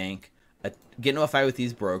rob the bank, get into a fight with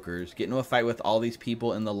these brokers, get into a fight with all these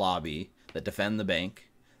people in the lobby that defend the bank.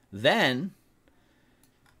 Then,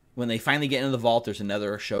 when they finally get into the vault, there's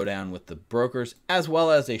another showdown with the brokers, as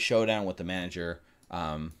well as a showdown with the manager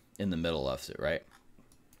in the middle of it, right?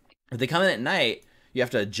 If they come in at night, you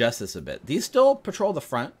have to adjust this a bit. These still patrol the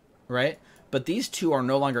front, right? But these two are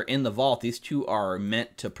no longer in the vault. These two are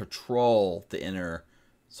meant to patrol the inner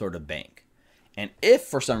sort of bank. And if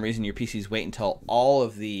for some reason your PCs wait until all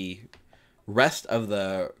of the rest of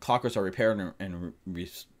the clockworks are repaired and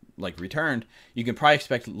returned, you can probably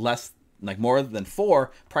expect more than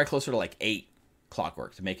 4, probably closer to like 8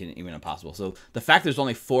 clockworks to make it even impossible. So the fact there's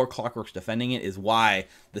only 4 clockworks defending it is why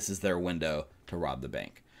this is their window to rob the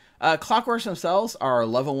bank. Clockworks themselves are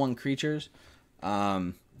level 1 creatures.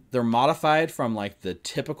 They're modified from like the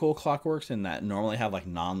typical clockworks in that normally have like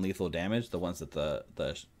non-lethal damage, the ones that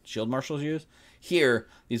the shield marshals use. Here,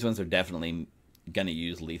 these ones are definitely going to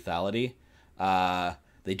use lethality.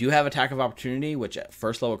 They do have attack of opportunity, which at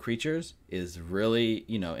first level creatures is really,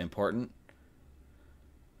 important.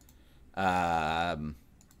 Important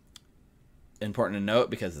to note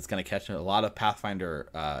because it's going to catch a lot of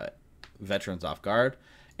Pathfinder veterans off guard.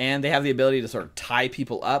 And they have the ability to sort of tie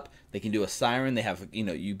people up. They can do a siren. They have,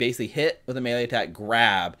 you basically hit with a melee attack,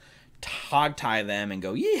 grab, hog tie them, and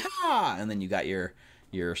go yeehaw! And then you got your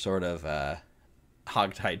sort of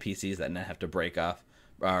hog tied PCs that now have to break off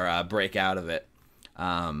or break out of it.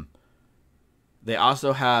 They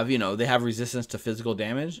also have, they have resistance to physical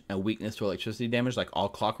damage and weakness to electricity damage, like all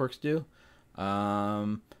clockworks do.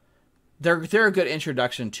 They're a good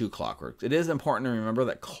introduction to clockworks. It is important to remember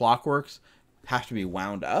that clockworks have to be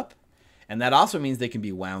wound up, and that also means they can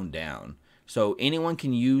be wound down. So anyone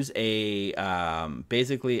can use a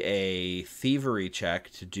basically a thievery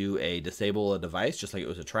check to do a disable a device, just like it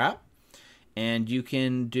was a trap. And you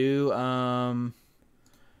can do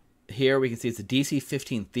here we can see it's a DC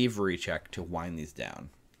 15 thievery check to wind these down.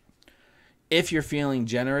 If you're feeling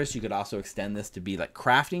generous, you could also extend this to be like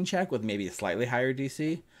crafting check with maybe a slightly higher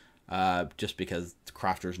DC, just because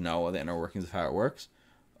crafters know the inner workings of how it works.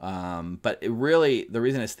 But it really, the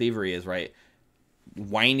reason it's thievery is, right,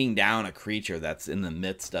 winding down a creature that's in the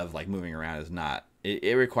midst of like moving around is not,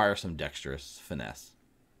 it requires some dexterous finesse.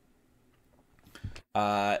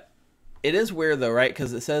 It is weird though, right?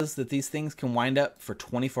 Because it says that these things can wind up for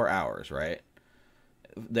 24 hours, right?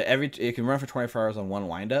 It can run for 24 hours on one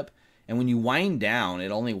wind up. And when you wind down,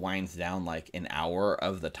 it only winds down like an hour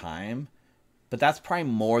of the time. But that's probably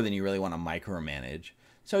more than you really want to micromanage.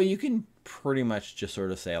 So you can pretty much just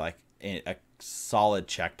sort of say like a solid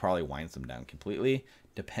check probably winds them down completely,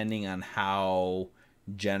 depending on how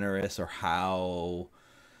generous or how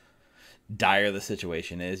dire the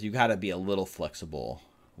situation is. You got to be a little flexible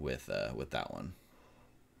with that one.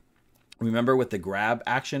 Remember, with the grab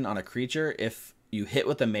action on a creature, if you hit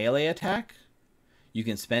with a melee attack, you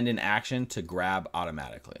can spend an action to grab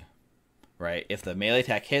automatically, right? If the melee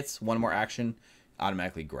attack hits, one more action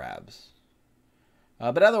automatically grabs.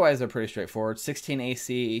 But otherwise, they're pretty straightforward. 16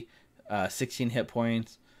 AC, 16 hit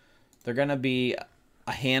points. They're going to be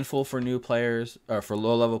a handful for new players, or for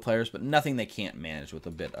low-level players, but nothing they can't manage with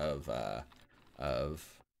a bit of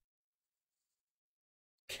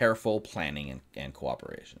careful planning and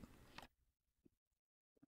cooperation.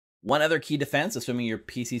 One other key defense, assuming your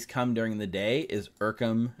PCs come during the day, is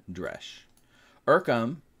Urkum Dresh.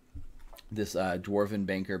 Urkum, this dwarven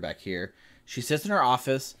banker back here, she sits in her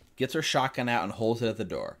office, gets her shotgun out, and holds it at the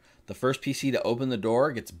door. The first PC to open the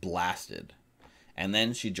door gets blasted, and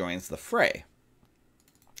then she joins the fray.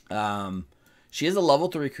 She is a level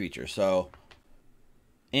 3 creature, so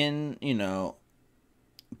PCs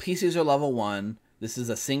are level 1. This is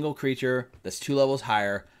a single creature that's 2 levels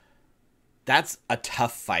higher. That's a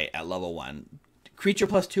tough fight at level 1. Creature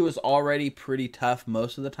plus 2 is already pretty tough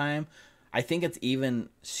most of the time. I think it's even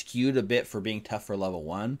skewed a bit for being tough for level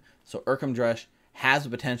 1. So Urkum Dresh has the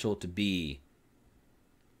potential to be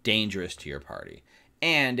dangerous to your party.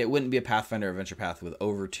 And it wouldn't be a Pathfinder Adventure Path with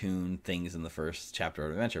overtuned things in the first chapter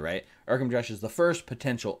of Adventure, right? Urkum Dresh is the first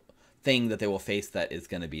potential thing that they will face that is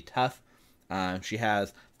going to be tough. She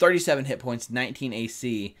has 37 hit points, 19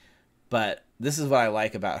 AC, but this is what I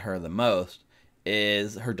like about her the most,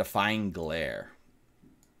 is her Defying Glare.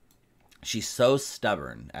 She's so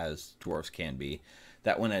stubborn, as dwarves can be,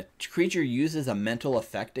 that when a creature uses a mental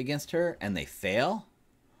effect against her and they fail,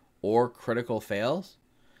 or critical fails,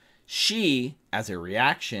 she, as a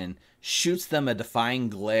reaction, shoots them a Defying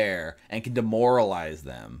Glare and can demoralize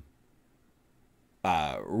them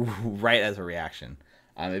right as a reaction.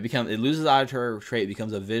 It loses auditory trait,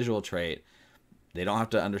 becomes a visual trait. They don't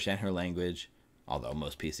have to understand her language, although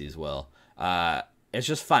most PCs will. It's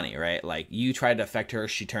just funny, right? Like, you try to affect her,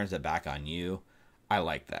 she turns it back on you. I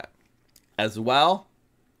like that. As well,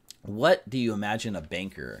 what do you imagine a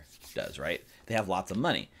banker does, right? They have lots of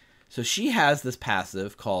money. So she has this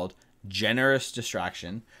passive called Generous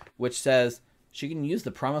Distraction, which says she can use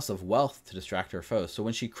the promise of wealth to distract her foes. So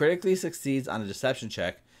when she critically succeeds on a deception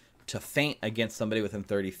check to feint against somebody within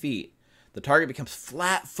 30 feet, the target becomes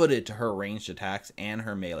flat-footed to her ranged attacks and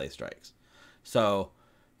her melee strikes. So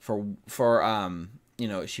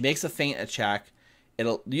she makes a feint attack.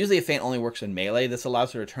 Usually a feint only works in melee. This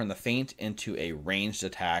allows her to turn the feint into a ranged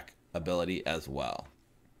attack ability as well.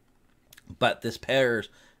 But this pairs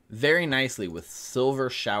very nicely with Silver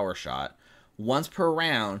Shower Shot. Once per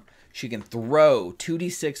round, she can throw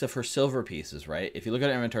 2d6 of her silver pieces, right? If you look at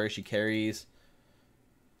her inventory, she carries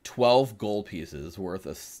 12 gold pieces worth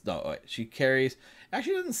of... No, wait, she carries...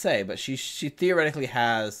 Actually, it doesn't say, but she theoretically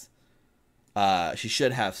has... she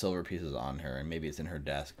should have silver pieces on her, and maybe it's in her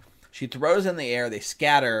desk. She throws in the air, they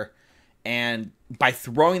scatter, and by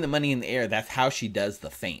throwing the money in the air, that's how she does the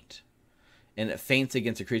feint. And it feints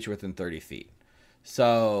against a creature within 30 feet.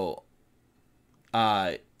 So,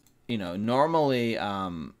 you know, normally...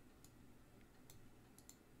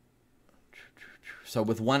 So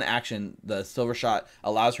with one action, the Silver Shot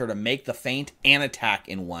allows her to make the feint and attack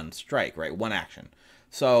in one strike, right? One action.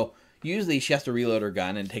 So usually she has to reload her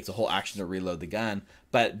gun, and it takes a whole action to reload the gun.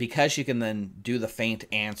 But because she can then do the feint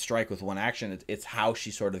and strike with one action, it's how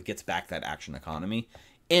she sort of gets back that action economy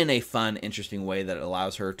in a fun, interesting way that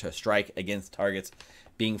allows her to strike against targets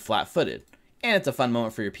being flat-footed. And it's a fun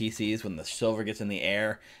moment for your PCs when the silver gets in the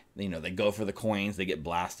air. You know, they go for the coins, they get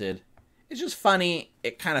blasted. It's just funny.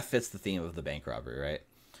 It kind of fits the theme of the bank robbery, right?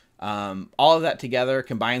 All of that together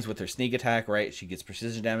combines with her sneak attack, right? She gets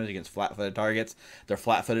precision damage against flat-footed targets. They're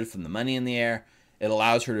flat-footed from the money in the air. It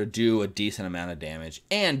allows her to do a decent amount of damage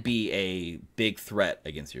and be a big threat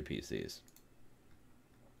against your PCs.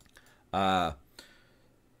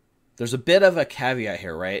 There's a bit of a caveat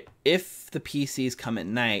here, right? If the PCs come at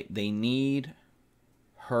night, they need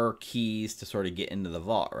her keys to sort of get into the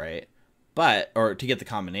vault, right? Or to get the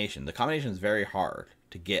combination. The combination is very hard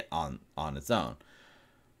to get on its own.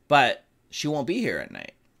 But she won't be here at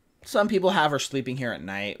night. Some people have her sleeping here at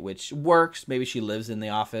night, which works. Maybe she lives in the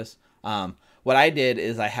office. What I did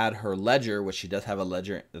is I had her ledger, which she does have a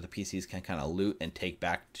ledger that the PCs can kind of loot and take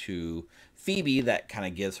back to Phoebe that kind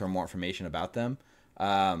of gives her more information about them.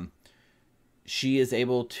 She is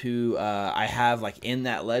able to, I have like in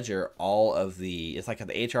that ledger all of the, it's like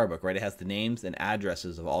the HR book, right? It has the names and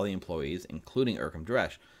addresses of all the employees, including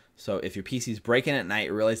Dresh. So if your PCs break in at night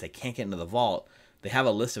and realize they can't get into the vault, they have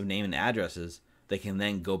a list of name and addresses. They can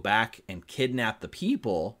then go back and kidnap the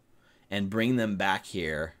people and bring them back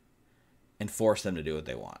here and force them to do what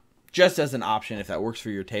they want. Just as an option, if that works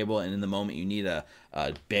for your table and in the moment you need a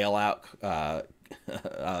bailout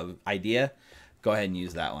idea, go ahead and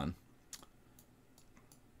use that one.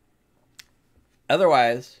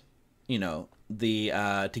 Otherwise, you know,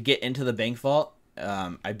 to get into the bank vault,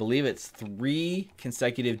 I believe it's 3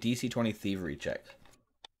 consecutive DC 20 thievery checks.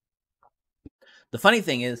 The funny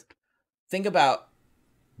thing is, think about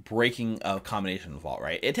breaking a combination vault,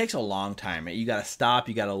 right? It takes a long time, right? You got to stop,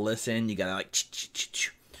 you got to listen, you got to like...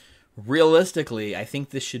 Realistically, I think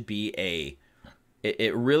this should be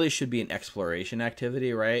it really should be an exploration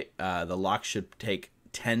activity, right? The lock should take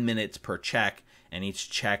 10 minutes per check, and each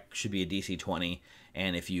check should be a DC 20.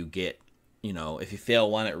 And if you get, you know, if you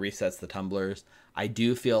fail one, it resets the tumblers. I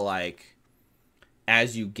do feel like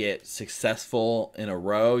as you get successful in a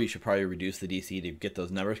row, you should probably reduce the DC to get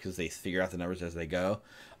those numbers because they figure out the numbers as they go.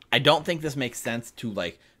 I don't think this makes sense to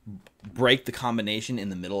like break the combination in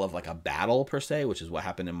the middle of like a battle per se, which is what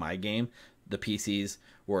happened in my game. The PCs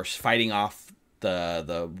were fighting off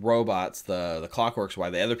the robots, the clockworks,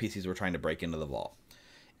 while the other PCs were trying to break into the vault.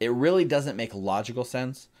 It really doesn't make logical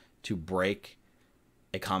sense to break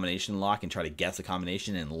a combination lock and try to guess a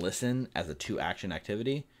combination and listen as a 2-action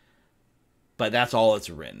activity. But that's all it's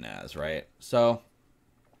written as, right? So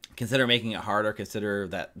consider making it harder. Consider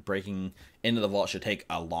that breaking into the vault should take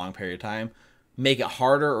a long period of time. Make it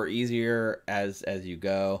harder or easier as you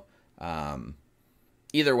go.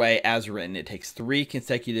 Either way, as written, it takes 3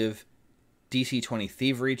 consecutive DC 20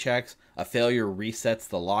 thievery checks. A failure resets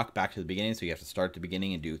the lock back to the beginning, so you have to start at the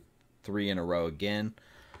beginning and do 3 in a row again.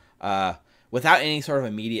 Without any sort of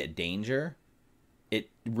immediate danger, it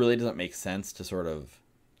really doesn't make sense to sort of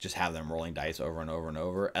just have them rolling dice over and over and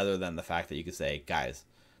over, other than the fact that you could say, guys,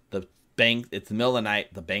 the bank, it's the middle of the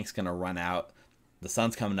night, the bank's going to run out, the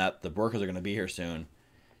sun's coming up, the workers are going to be here soon,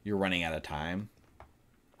 you're running out of time.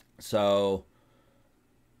 So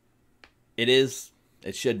it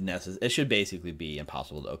should basically be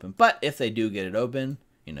impossible to open. But if they do get it open,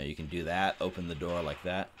 you know, you can do that, open the door like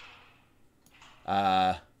that.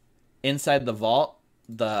 Inside the vault,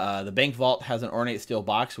 the bank vault has an ornate steel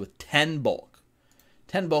box with 10 bulk.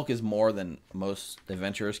 10 bulk is more than most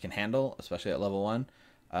adventurers can handle, especially at level 1.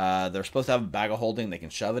 They're supposed to have a bag of holding they can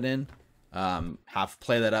shove it in.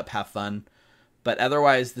 Play that up, have fun. But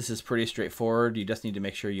otherwise, this is pretty straightforward. You just need to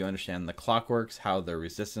make sure you understand the clockworks, how the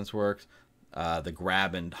resistance works, the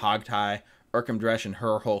grab and hog tie, Dresh and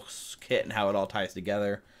her whole kit and how it all ties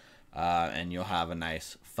together. And you'll have a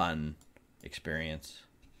nice, fun experience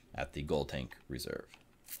at the Gold Tank Reserve.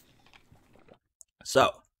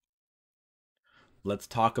 So let's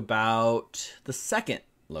talk about the second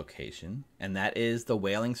location, and that is the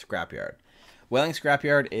Wailing Scrapyard. Wailing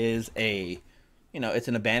Scrapyard is it's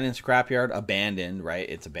an abandoned scrapyard. Abandoned, right?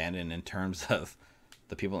 It's abandoned in terms of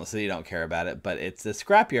the people in the city don't care about it, but it's a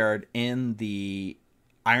scrapyard in the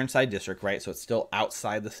Ironside district, right? So it's still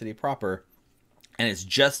outside the city proper, and it's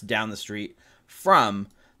just down the street from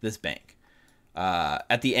this bank.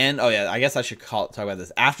 At the end, oh yeah, I guess I should talk about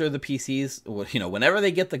this. After the PCs, whenever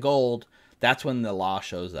they get the gold, that's when the law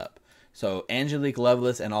shows up. So Angelique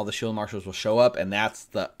Lovelace and all the shield marshals will show up, and that's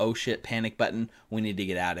the oh shit panic button. We need to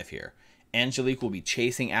get out of here. Angelique will be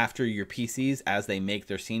chasing after your PCs as they make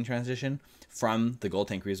their scene transition from the Gold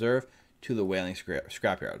Tank Reserve to the Wailing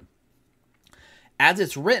Scrapyard. As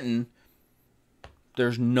it's written,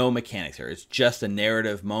 there's no mechanics here. It's just a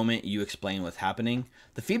narrative moment. You explain what's happening.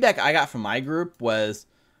 The feedback I got from my group was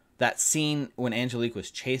that scene when Angelique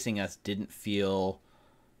was chasing us didn't feel,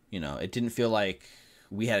 it didn't feel like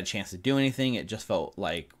we had a chance to do anything. It just felt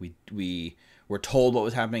like we were told what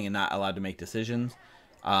was happening and not allowed to make decisions.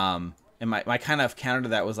 And my kind of counter to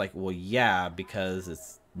that was like, well, yeah, because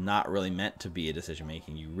it's not really meant to be a decision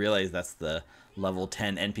making. You realize that's the level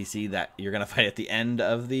 10 NPC that you're going to fight at the end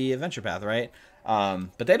of the adventure path, right?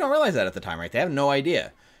 But they don't realize that at the time, right? They have no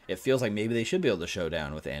idea. It feels like maybe they should be able to show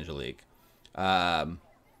down with Angelique.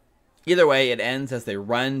 Either way, it ends as they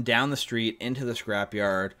run down the street into the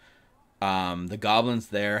scrapyard. The goblins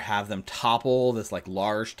there have them topple this like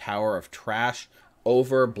large tower of trash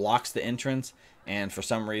over, blocks the entrance, and for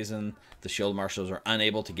some reason the shield marshals are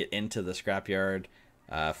unable to get into the scrapyard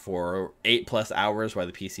for 8+ hours while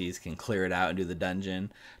the PCs can clear it out and do the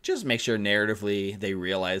dungeon. Just make sure narratively they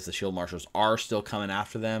realize the shield marshals are still coming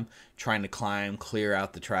after them, trying to climb, clear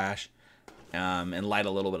out the trash, and light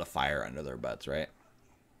a little bit of fire under their butts, right?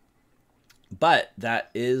 But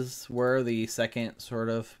that is where the second sort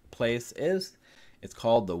of place is. It's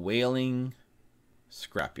called the Wailing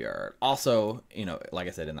Scrapyard. Also, like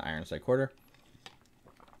I said, in the Ironside Quarter.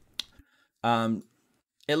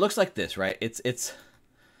 It looks like this, right? It's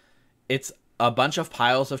a bunch of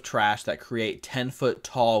piles of trash that create 10-foot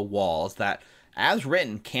tall walls that, as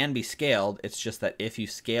written, can be scaled. It's just that if you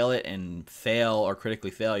scale it and fail or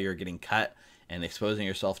critically fail, you're getting cut and exposing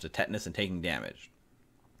yourself to tetanus and taking damage.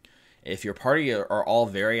 If your party are all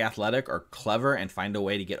very athletic or clever and find a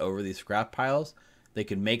way to get over these scrap piles, they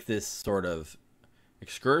could make this sort of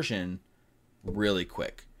excursion really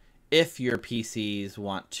quick. If your PCs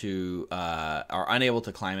are unable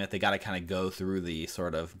to climb it, they got to kind of go through the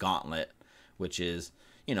sort of gauntlet, which is,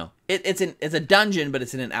 it's a dungeon, but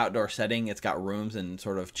it's in an outdoor setting. It's got rooms and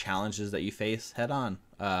sort of challenges that you face head on,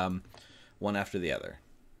 one after the other.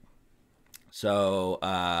 So,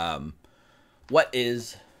 what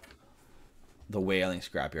is the Wailing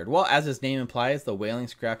Scrapyard? Well, as its name implies, the Wailing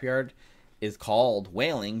Scrapyard is called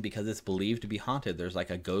Wailing because it's believed to be haunted. There's like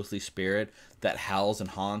a ghostly spirit that howls and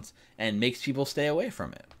haunts and makes people stay away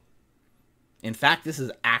from it. In fact, this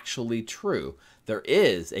is actually true. There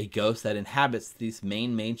is a ghost that inhabits this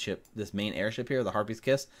main airship here, the Harpy's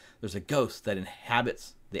Kiss. There's a ghost that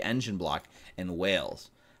inhabits the engine block and wails.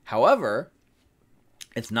 However,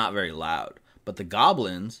 it's not very loud. But the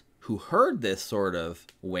goblins who heard this sort of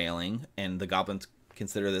wailing, and the goblins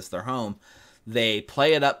consider this their home, they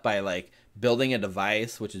play it up by like building a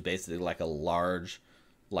device, which is basically like a large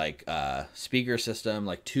speaker system,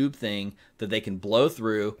 like tube thing that they can blow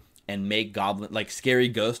through and make scary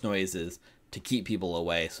ghost noises to keep people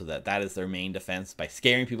away, so that is their main defense, by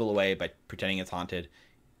scaring people away, by pretending it's haunted,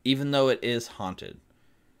 even though it is haunted.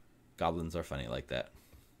 Goblins are funny like that.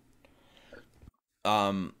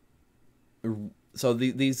 So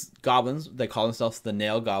these goblins, they call themselves the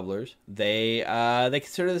Nail Gobblers. They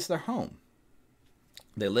consider this their home.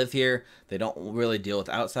 They live here. They don't really deal with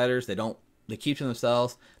outsiders. They keep to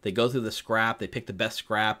themselves. They go through the scrap. They pick the best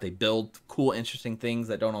scrap. They build cool, interesting things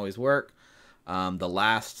that don't always work. The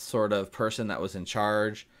last sort of person that was in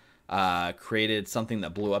charge created something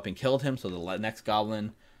that blew up and killed him. So the next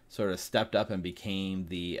goblin sort of stepped up and became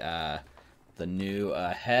the new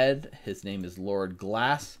head. His name is Lord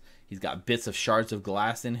Glass. He's got bits of shards of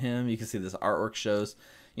glass in him. You can see this artwork shows,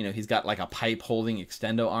 he's got like a pipe holding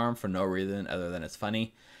extendo arm for no reason other than it's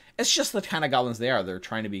funny. It's just the kind of goblins they are. They're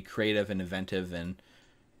trying to be creative and inventive, and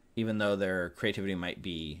even though their creativity might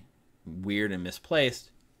be weird and misplaced,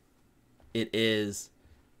 it is,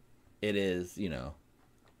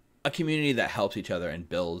 a community that helps each other and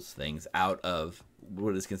builds things out of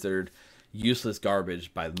what is considered useless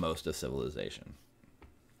garbage by most of civilization.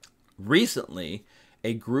 Recently,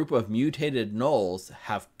 a group of mutated gnolls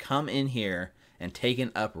have come in here and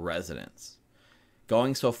taken up residence.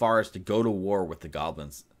 going so far as to go to war with the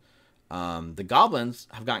goblins. The goblins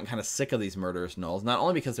have gotten kind of sick of these murderous gnolls, not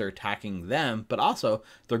only because they're attacking them, but also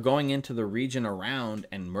they're going into the region around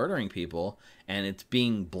and murdering people, and it's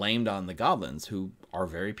being blamed on the goblins, who are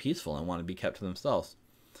very peaceful and want to be kept to themselves.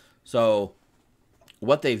 So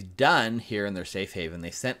what they've done here in their safe haven,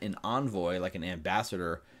 they sent an envoy, like an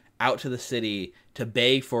ambassador, out to the city to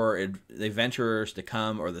beg for the adventurers to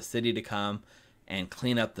come, or the city to come and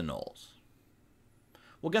clean up the gnolls.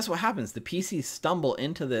 Well, guess what happens? The PCs stumble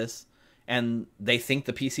into this, and they think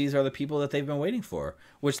the PCs are the people that they've been waiting for,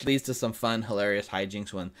 which leads to some fun, hilarious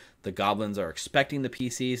hijinks when the goblins are expecting the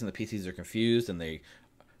PCs, and the PCs are confused, and they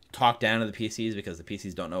talk down to the PCs because the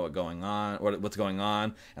PCs don't know what's going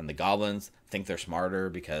on, and the goblins think they're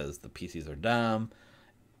smarter because the PCs are dumb.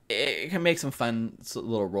 It can make some fun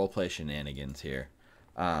little roleplay shenanigans here.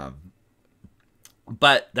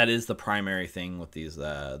 But that is the primary thing with these,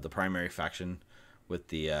 the primary faction with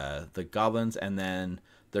the goblins. And then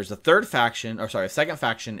there's a third faction, or sorry, a second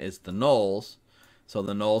faction is the gnolls. So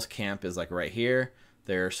the gnolls camp is like right here.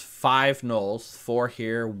 There's 5 gnolls, 4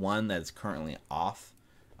 here, 1 that's currently off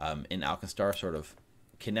in Alkenstar, sort of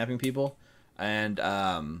kidnapping people. And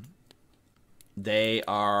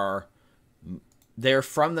they're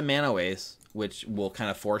from the Mana Waste, which will kind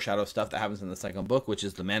of foreshadow stuff that happens in the second book, which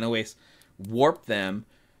is the Mana Waste warp them,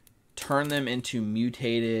 turn them into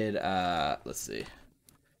mutated, let's see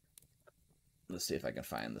if I can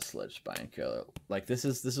find the Sledge Spine Killer. Like, this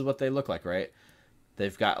is what they look like, right?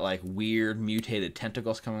 They've got like weird mutated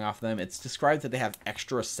tentacles coming off them. It's described that they have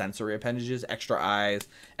extra sensory appendages, extra eyes,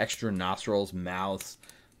 extra nostrils, mouths.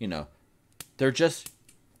 You know, they're just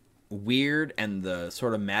weird, and the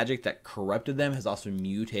sort of magic that corrupted them has also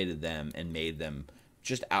mutated them and made them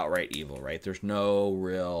just outright evil, right? There's no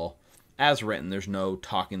real, as written, there's no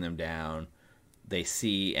talking them down. They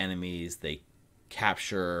see enemies, they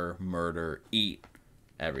capture, murder, eat,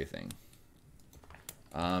 everything.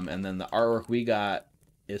 And then the artwork we got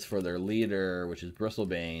is for their leader, which is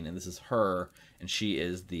Bristlebane, and this is her, and she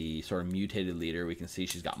is the sort of mutated leader. We can see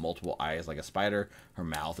she's got multiple eyes like a spider. Her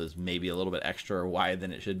mouth is maybe a little bit extra wide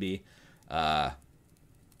than it should be. But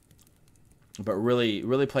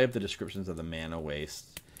really play up the descriptions of the Mana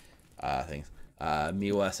Waste things.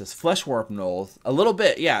 Miwa says flesh warp gnolls. A little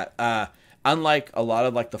bit, yeah. Unlike a lot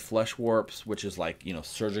of like the flesh warps, which is like, you know,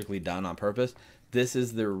 surgically done on purpose, this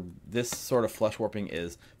sort of flesh warping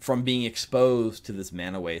is from being exposed to this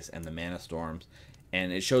Mana Waste and the Mana Storms.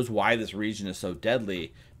 And it shows why this region is so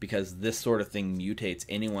deadly, because this sort of thing mutates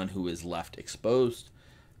anyone who is left exposed.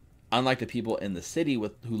 Unlike the people in the city who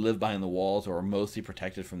live behind the walls or are mostly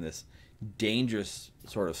protected from this dangerous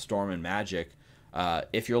sort of storm and magic,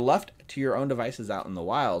 if you're left to your own devices out in the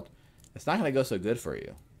wild, it's not going to go so good for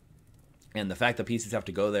you. And the fact that PCs have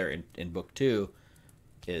to go there in book 2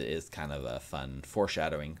 is kind of a fun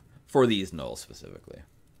foreshadowing for these gnolls specifically.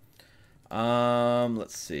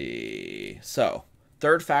 Let's see. So,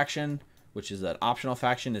 third faction, which is an optional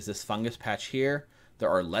faction, is this fungus patch here. There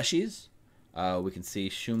are leshies. We can see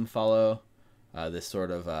Shum follow this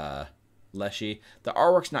sort of leshy. The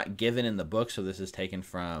artwork's not given in the book, so this is taken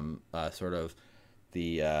from sort of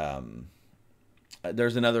the...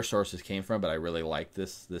 there's another source this came from, but I really like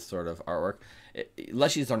this sort of artwork.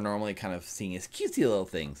 Leshies are normally kind of seen as cutesy little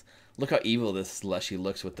things. Look how evil this leshy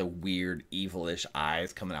looks with the weird, evilish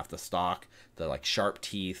eyes coming off the stalk, the like sharp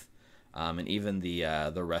teeth, and even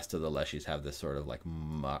the rest of the leshies have this sort of like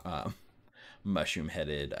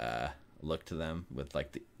mushroom-headed look to them, with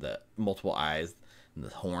like the multiple eyes and the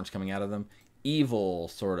horns coming out of them. Evil,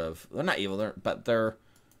 sort of. They're not evil, but they're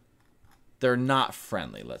not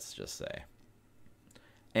friendly. Let's just say.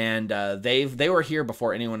 And they were here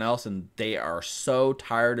before anyone else, and they are so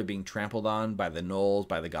tired of being trampled on by the gnolls,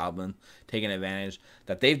 by the goblin, taking advantage,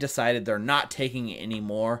 that they've decided they're not taking it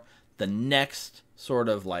anymore. The next sort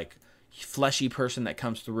of like fleshy person that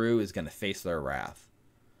comes through is going to face their wrath.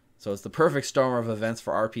 So it's the perfect storm of events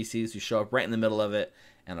for RPCs who show up right in the middle of it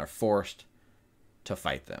and are forced to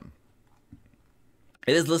fight them.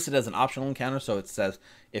 It is listed as an optional encounter, so it says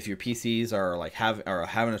if your PCs are like having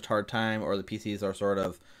a hard time, or the PCs are sort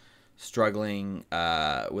of struggling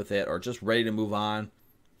with it, or just ready to move on,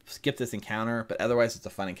 skip this encounter. But otherwise, it's a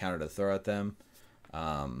fun encounter to throw at them.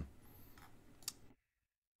 I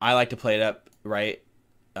like to play it up right.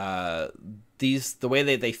 The way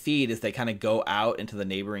that they feed is they kind of go out into the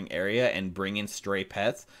neighboring area and bring in stray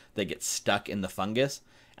pets that get stuck in the fungus,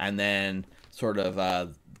 and then sort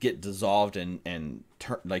of get dissolved and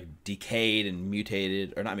like decayed and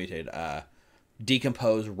mutated, or not mutated,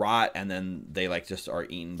 decompose, rot, and then they like just are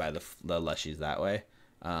eaten by the leshies that way.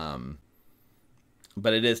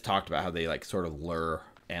 But it is talked about how they like sort of lure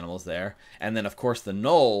animals there. And then of course the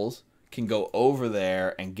gnolls can go over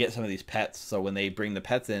there and get some of these pets. So when they bring the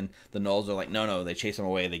pets in, the gnolls are like, no, they chase them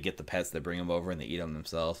away. They get the pets, they bring them over, and they eat them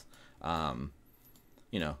themselves.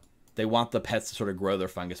 You know, they want the pets to sort of grow their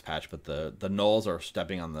fungus patch, but the gnolls are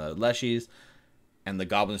stepping on the leshies, and the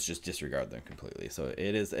goblins just disregard them completely. So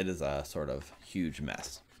it is a sort of huge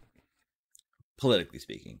mess, politically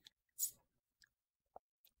speaking.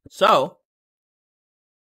 So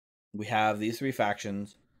we have these three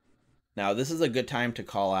factions. Now, this is a good time to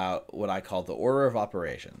call out what I call the order of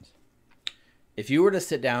operations. If you were to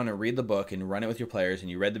sit down and read the book and run it with your players, and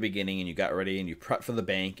you read the beginning and you got ready and you prepped for the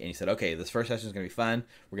bank and you said, okay, this first session is going to be fun,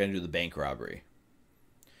 we're going to do the bank robbery.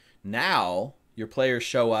 Now, your players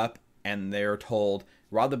show up and they're told,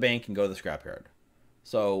 rob the bank and go to the scrapyard.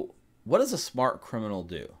 So, what does a smart criminal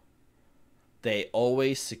do? They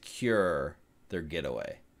always secure their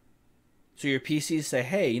getaway. So your PCs say,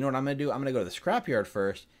 hey, you know what I'm going to do? I'm going to go to the scrapyard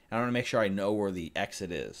first, and I'm going to make sure I know where the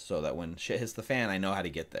exit is so that when shit hits the fan, I know how to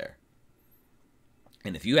get there.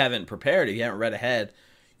 And if you haven't prepared, if you haven't read ahead,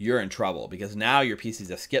 you're in trouble, because now your PCs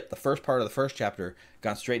have skipped the first part of the first chapter,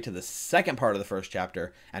 gone straight to the second part of the first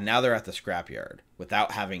chapter, and now they're at the scrapyard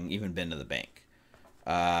without having even been to the bank.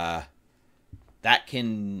 That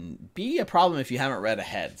can be a problem if you haven't read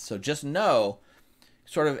ahead. So just know,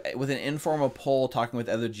 sort of with an informal poll, talking with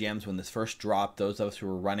other GMs when this first dropped, those of us who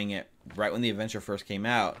were running it right when the adventure first came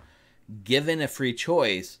out, given a free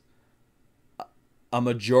choice, a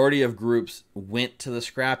majority of groups went to the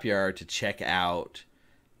scrapyard to check out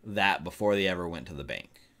that before they ever went to the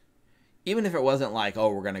bank. Even if it wasn't like, oh,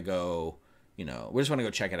 we're going to go, we just want to go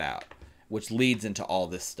check it out, which leads into all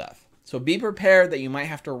this stuff. So be prepared that you might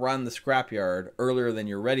have to run the scrapyard earlier than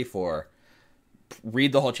you're ready for.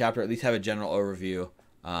 Read the whole chapter, at least have a general overview.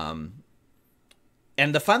 And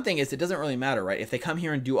the fun thing is, it doesn't really matter, right? If they come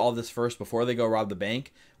here and do all this first before they go rob the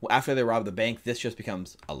bank, well, after they rob the bank, this just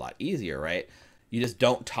becomes a lot easier, right? You just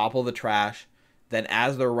don't topple the trash. Then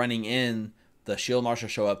as they're running in, the shield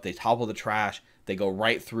marshals show up, they topple the trash, they go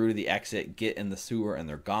right through to the exit, get in the sewer, and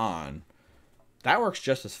they're gone. That works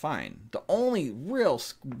just as fine. The only real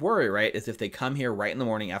worry, right, is if they come here right in the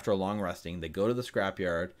morning after a long resting, they go to the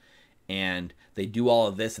scrapyard, and they do all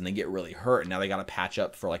of this, and they get really hurt, and now they got to patch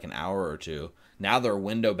up for like an hour or two. Now their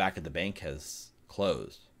window back at the bank has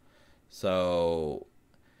closed. So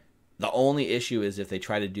the only issue is if they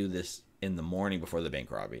try to do this in the morning before the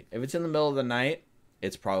bank robbery. If it's in the middle of the night,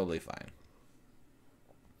 it's probably fine.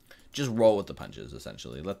 Just roll with the punches,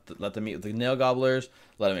 essentially. Let them meet with the nail gobblers.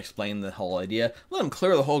 Let them explain the whole idea. Let them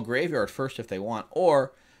clear the whole graveyard first if they want.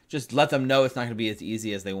 Or just let them know it's not going to be as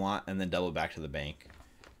easy as they want, and then double back to the bank.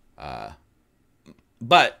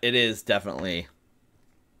 But it is definitely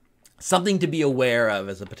something to be aware of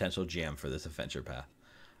as a potential GM for this adventure path.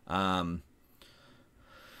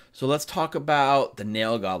 So let's talk about the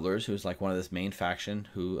Nail Gobblers, who's like one of this main faction,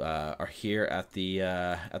 who are here at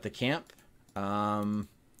the camp.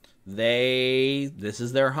 This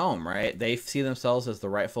is their home, right? They see themselves as the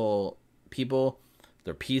rightful people.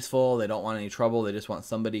 They're peaceful. They don't want any trouble. They just want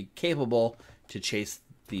somebody capable to chase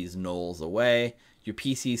these gnolls away. Your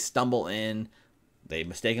PCs stumble in. They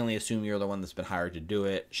mistakenly assume you're the one that's been hired to do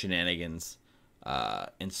it. Shenanigans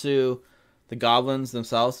ensue. The goblins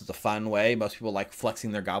themselves, it's a fun way. Most people like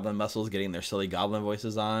flexing their goblin muscles, getting their silly goblin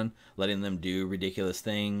voices on, letting them do ridiculous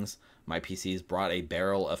things. My PCs brought a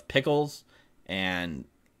barrel of pickles and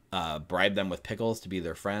bribed them with pickles to be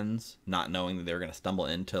their friends, not knowing that they were going to stumble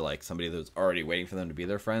into like somebody that was already waiting for them to be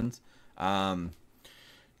their friends.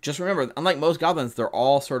 Just remember, unlike most goblins, they're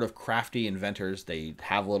all sort of crafty inventors. They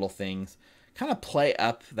have little things. Kind of play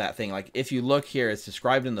up that thing. Like if you look here, it's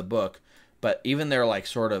described in the book, but even their like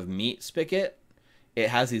sort of meat spigot, it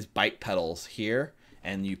has these bite pedals here,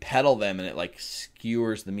 and you pedal them and it like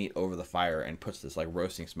skewers the meat over the fire and puts this like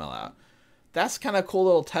roasting smell out. That's kind of a cool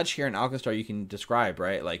little touch here in Alkenstar you can describe,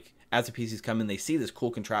 right? Like as the PCs come in, they see this cool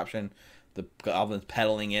contraption, the goblins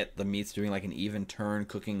pedaling it, the meat's doing like an even turn,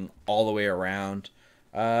 cooking all the way around.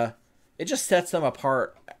 It just sets them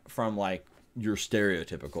apart from like your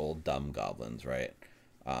stereotypical dumb goblins, right?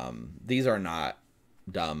 These are not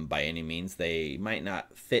dumb by any means. They might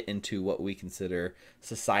not fit into what we consider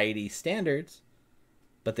society standards,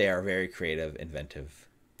 but they are very creative, inventive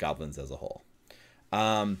goblins as a whole.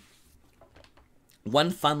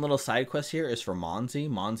 One fun little side quest here is for Monzi.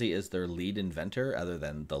 Monzi is their lead inventor, other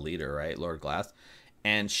than the leader, right? Lord Glass.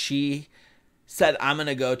 And she said, I'm going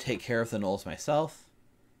to go take care of the gnolls myself.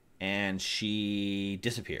 And she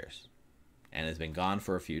disappears and has been gone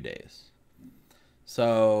for a few days.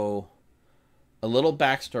 So a little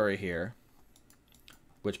backstory here,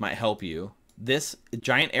 which might help you. this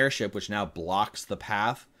giant airship, which now blocks the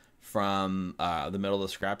path from the middle of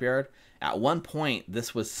the scrapyard, at one point,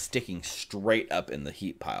 this was sticking straight up in the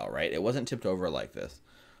heat pile, right? It wasn't tipped over like this.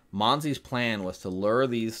 Monzi's plan was to lure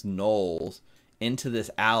these gnolls into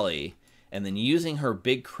this alley, and then using her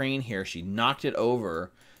big crane here, she knocked it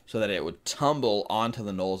over so that it would tumble onto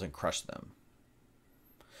the gnolls and crush them.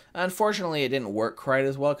 Unfortunately, it didn't work quite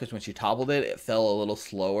as well, because when she toppled it, it fell a little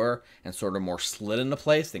slower and sort of more slid into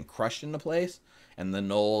place than crushed into place, and the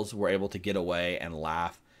gnolls were able to get away and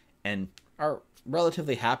laugh and are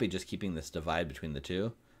relatively happy just keeping this divide between the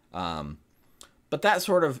two. But that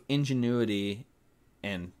sort of ingenuity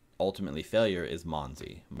and ultimately failure is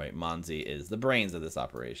Monzi, right? Monzi is the brains of this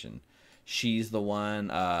operation. She's the one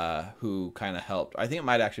who kind of helped. I think it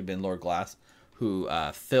might have actually been Lord Glass who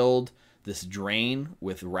filled this drain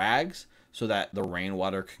with rags so that the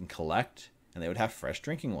rainwater can collect and they would have fresh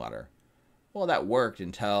drinking water. Well, that worked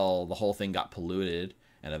until the whole thing got polluted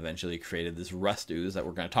and eventually created this rust ooze that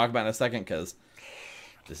we're going to talk about in a second, because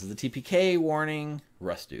this is a TPK warning.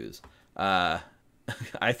 Rust ooze. I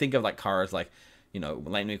think of like cars like, you know,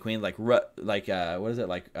 Lightning McQueen, like what is it,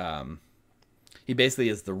 like he basically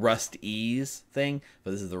is the rust ease thing,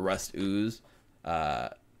 but this is the rust ooze.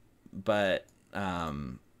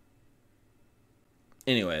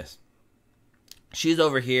 Anyways, she's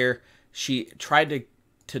over here. She tried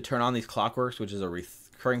to turn on these clockworks, which is a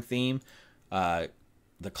recurring theme.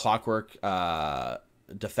 The clockwork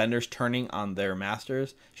defenders turning on their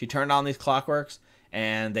masters. She turned on these clockworks,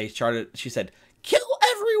 and they started. She said, "Kill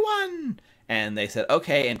everyone!" And they said,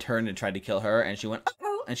 "Okay," and turned and tried to kill her. And she went,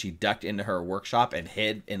 "Oh!" And she ducked into her workshop and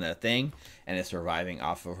hid in a thing, and is surviving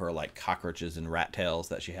off of her like cockroaches and rat tails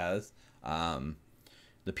that she has.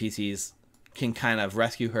 The PCs can kind of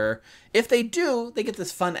rescue her. If they do, they get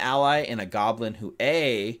this fun ally in a goblin who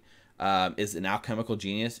is an alchemical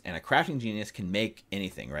genius, and a crafting genius can make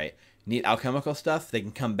anything, right? Need alchemical stuff, they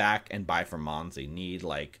can come back and buy from Monzi. Need,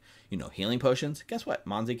 like, you know, healing potions, guess what?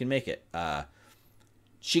 Monzi can make it.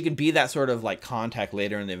 She could be that sort of like contact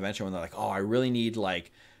later in the adventure when they're like, oh, I really need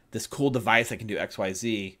like this cool device that can do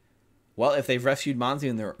XYZ. Well, if they've rescued Monzi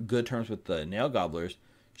and they're good terms with the nail gobblers,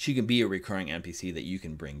 she can be a recurring NPC that you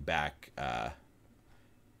can bring back.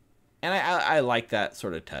 And I like that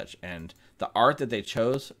sort of touch. And the art that they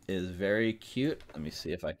chose is very cute. Let me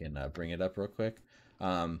see if I can bring it up real quick.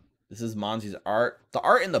 This is Monzi's art. The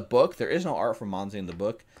art in the book, there is no art from Monzi in the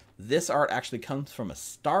book. This art actually comes from a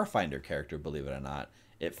Starfinder character, believe it or not.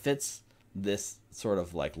 It fits this sort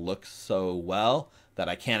of like look so well that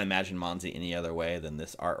I can't imagine Monzi any other way than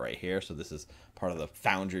this art right here. So this is part of the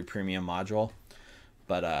Foundry Premium module.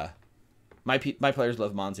 But my players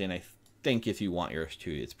love Monzi, and I think if you want yours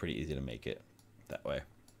too, it's pretty easy to make it that way.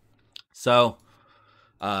 So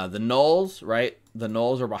the gnolls, right? The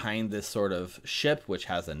gnolls are behind this sort of ship, which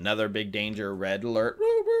has another big danger, red alert.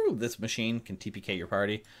 Woo, woo. This machine can TPK your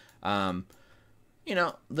party. You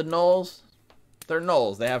know, the gnolls, they're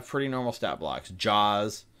gnolls. They have pretty normal stat blocks.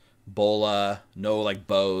 Jaws, bola, no like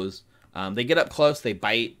bows. They get up close, they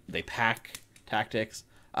bite, they pack tactics.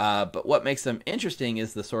 But what makes them interesting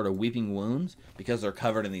is the sort of weeping wounds, because they're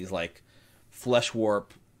covered in these like flesh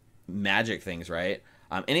warp magic things, right?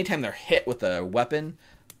 Anytime they're hit with a weapon,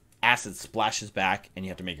 acid splashes back, and you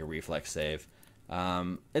have to make a reflex save.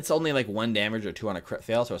 It's only like 1 damage or 2 on a crit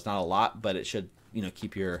fail, so it's not a lot, but it should, you know,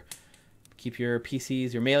 keep your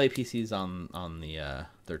PCs, your melee PCs on the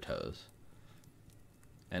their toes.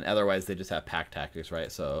 And otherwise, they just have pack tactics,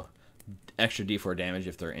 right? So extra D4 damage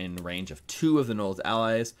if they're in range of 2 of the gnoll's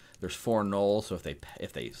allies. There's 4 gnolls, so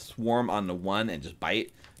if they swarm onto 1 and just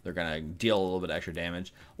bite, they're gonna deal a little bit extra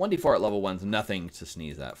damage. 1d4 at level 1's nothing to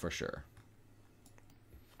sneeze at for sure.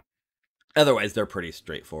 Otherwise, they're pretty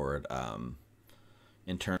straightforward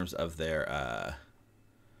in terms of their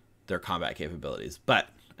combat capabilities. But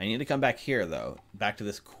I need to come back here though, back to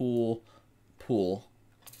this cool pool,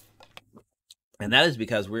 and that is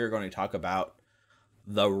because we're going to talk about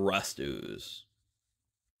the Rust Ooze.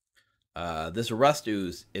 This Rust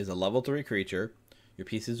Ooze is a level 3 creature. Your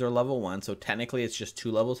PCs are level 1, so technically it's just 2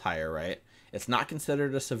 levels higher, right? It's not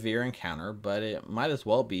considered a severe encounter, but it might as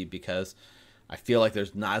well be, because I feel like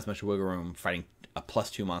there's not as much wiggle room fighting a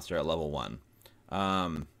 +2 monster at level 1.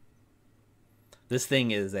 This thing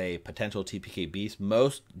is a potential TPK beast.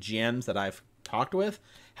 Most GMs that I've talked with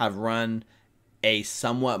have run a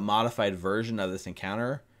somewhat modified version of this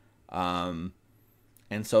encounter. And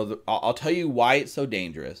so I'll tell you why it's so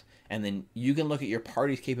dangerous, and then you can look at your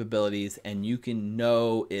party's capabilities and you can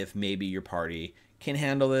know if maybe your party can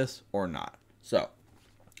handle this or not. So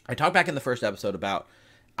I talked back in the first episode about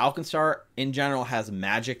Alkenstar in general has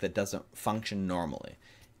magic that doesn't function normally.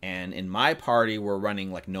 And in my party, we're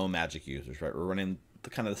running like no magic users, right? We're running the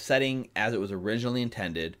kind of setting as it was originally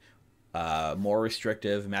intended. More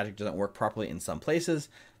restrictive. Magic doesn't work properly in some places.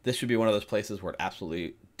 This should be one of those places where it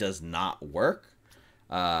absolutely does not work.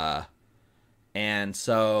 And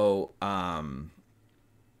so a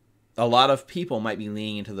lot of people might be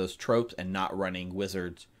leaning into those tropes and not running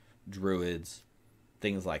wizards, druids,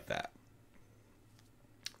 things like that.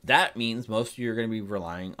 That means most of you are going to be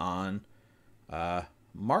relying on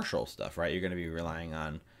martial stuff, right? You're going to be relying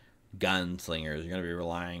on gunslingers. You're going to be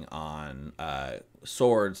relying on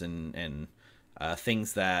swords and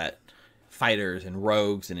things that fighters and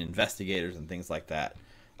rogues and investigators and things like that.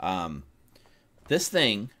 This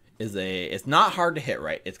thing is it's not hard to hit,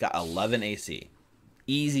 right? It's got 11 AC.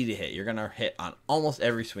 Easy to hit. You're going to hit on almost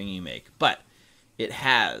every swing you make. But it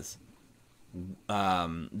has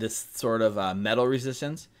this sort of metal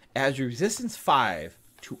resistance. It has resistance 5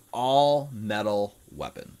 to all metal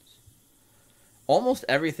weapons. Almost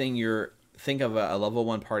everything you think of a level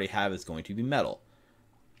 1 party have is going to be metal.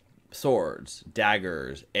 Swords,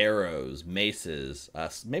 daggers, arrows, maces,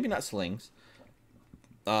 maybe not slings.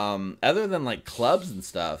 Other than like clubs and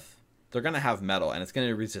stuff, they're going to have metal, and it's going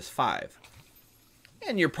to resist 5.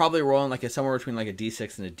 And you're probably rolling like somewhere between like a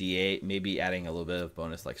D6 and a D8, maybe adding a little bit of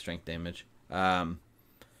bonus like strength damage.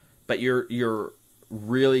 But you're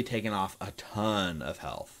really taking off a ton of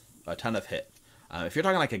health, a ton of hit. If you're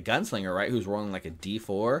talking like a gunslinger, right, who's rolling like a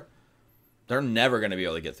D4, they're never going to be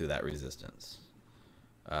able to get through that resistance.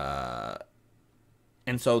 And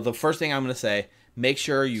so the first thing I'm going to say, make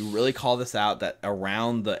sure you really call this out, that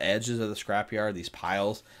around the edges of the scrapyard, these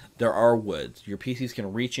piles, there are woods. Your PCs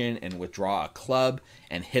can reach in and withdraw a club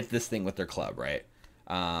and hit this thing with their club, right?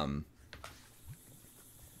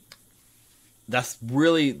 That's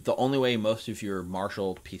really the only way most of your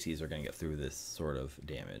martial PCs are going to get through this sort of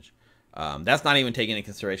damage. That's not even taking into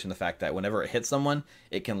consideration the fact that whenever it hits someone,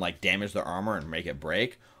 it can like damage their armor and make it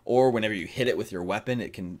break. Or whenever you hit it with your weapon,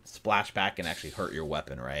 it can splash back and actually hurt your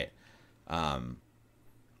weapon, right?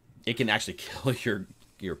 It can actually kill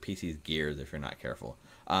your PC's gears if you're not careful.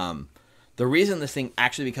 The reason this thing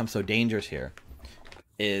actually becomes so dangerous here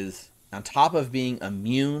is, on top of being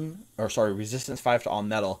resistance 5 to all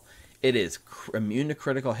metal, it is immune to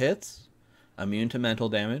critical hits, immune to mental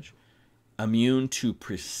damage, immune to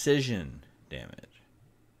precision damage.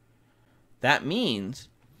 That means,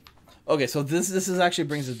 okay, so this is actually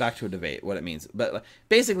brings us back to a debate, what it means. But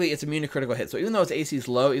basically, it's immune to critical hits. So even though its AC is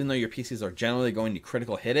low, even though your PCs are generally going to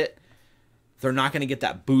critical hit it, they're not going to get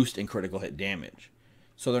that boost in critical hit damage.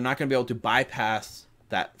 So they're not going to be able to bypass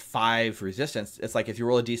that 5 resistance. It's like if you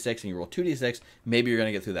roll a D6 and you roll 2D6, maybe you're going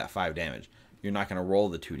to get through that 5 damage. You're not going to roll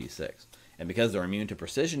the 2D6. And because they're immune to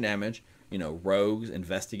precision damage, you know, rogues,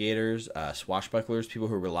 investigators, swashbucklers, people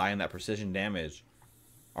who rely on that precision damage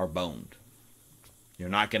are boned. You're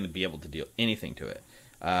not going to be able to deal anything to it.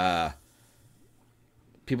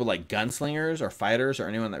 People like gunslingers or fighters or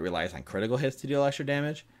anyone that relies on critical hits to deal extra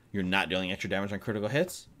damage, you're not dealing extra damage on critical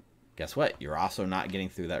hits. Guess what? You're also not getting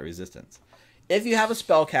through that resistance. If you have a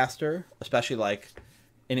spellcaster, especially like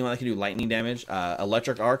anyone that can do lightning damage,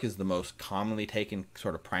 Electric Arc is the most commonly taken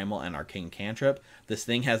sort of primal and arcane cantrip. This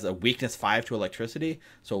thing has a weakness 5 to electricity,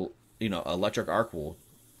 so you know Electric Arc will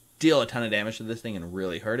deal a ton of damage to this thing and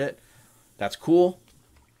really hurt it. That's cool.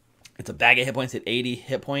 It's a bag of hit points at 80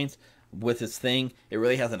 hit points. With this thing, it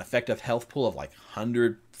really has an effective health pool of like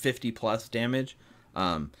 150 plus damage.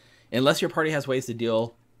 Unless your party has ways to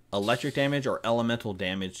deal electric damage or elemental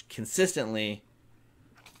damage consistently,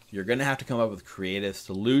 you're going to have to come up with creative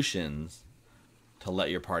solutions to let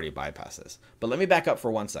your party bypass this. But let me back up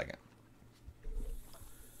for 1 second.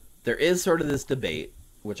 There is sort of this debate,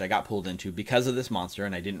 which I got pulled into because of this monster,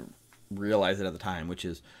 and I didn't realize it at the time, which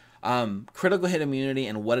is critical hit immunity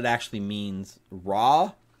and what it actually means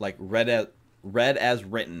raw, like read as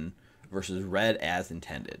written versus read as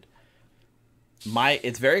intended.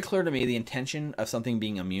 It's very clear to me the intention of something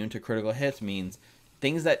being immune to critical hits means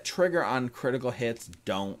things that trigger on critical hits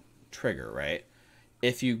don't trigger, right?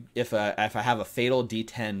 If I have a fatal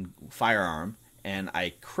D10 firearm and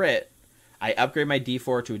I crit, I upgrade my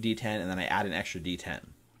D4 to a D10 and then I add an extra D10.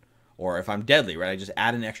 Or if I'm deadly, right, I just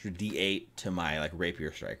add an extra D8 to my like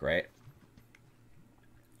rapier strike, right?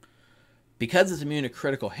 Because it's immune to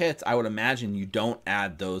critical hits, I would imagine you don't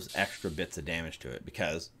add those extra bits of damage to it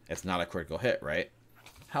because it's not a critical hit, right?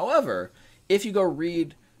 However, if you go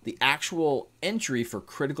read the actual entry for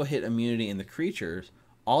critical hit immunity in the creatures,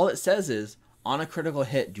 all it says is, on a critical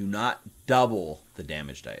hit, do not double the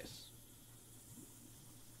damage dice.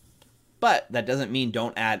 But that doesn't mean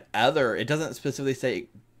don't add other, it doesn't specifically say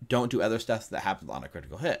don't do other stuff that happens on a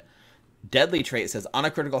critical hit. deadly trait says on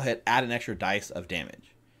a critical hit, add an extra dice of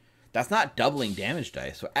damage. That's not doubling damage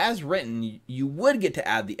dice. So as written, you would get to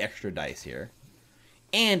add the extra dice here.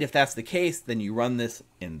 And if that's the case, then you run this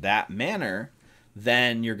in that manner,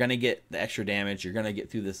 then you're going to get the extra damage. You're going to get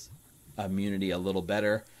through this immunity a little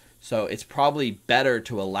better. So it's probably better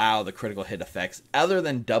to allow the critical hit effects, other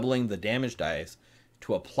than doubling the damage dice,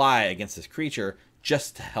 to apply against this creature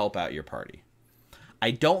just to help out your party.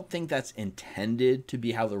 I don't think that's intended to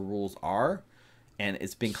be how the rules are, and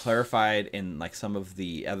it's been clarified in like some of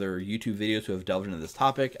the other YouTube videos who have delved into this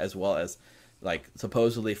topic, as well as like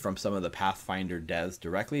supposedly from some of the Pathfinder devs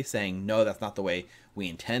directly saying, no, that's not the way we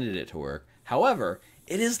intended it to work. However,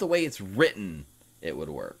 it is the way it's written it would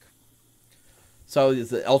work. So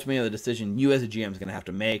it's ultimately the decision you as a GM is going to have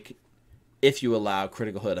to make if you allow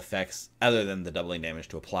critical hit effects other than the doubling damage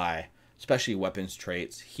to apply, especially weapons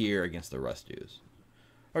traits here against the Rust Ooze.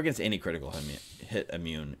 Or against any critical hit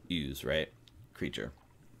immune ooze, right? Creature.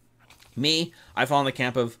 Me, I fall in the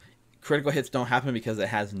camp of critical hits don't happen because it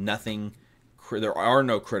has nothing. There are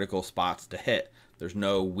no critical spots to hit. There's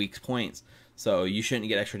no weak points. So you shouldn't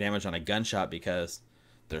get extra damage on a gunshot because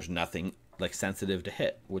there's nothing like sensitive to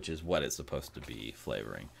hit, which is what it's supposed to be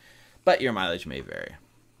flavoring. But your mileage may vary.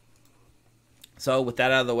 So with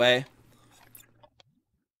that out of the way,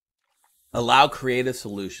 allow creative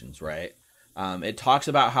solutions, right? It talks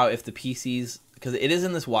about how if the PCs, because it is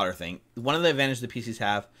in this water thing, one of the advantages the PCs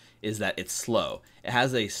have is that it's slow. It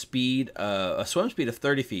has a speed, a swim speed of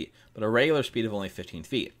 30 feet, but a regular speed of only 15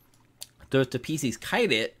 feet. So if the PCs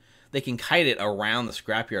kite it, they can kite it around the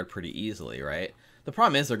scrapyard pretty easily, right? The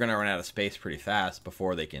problem is they're going to run out of space pretty fast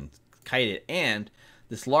before they can kite it, and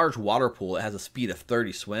this large water pool, it has a speed of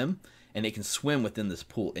 30 swim, and it can swim within this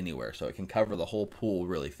pool anywhere, so it can cover the whole pool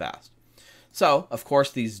really fast. So, of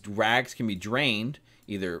course, these rags can be drained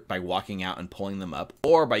either by walking out and pulling them up,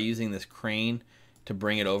 or by using this crane to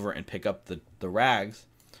bring it over and pick up the rags.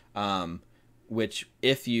 Which,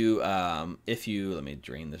 if you, let me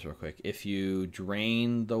drain this real quick. If you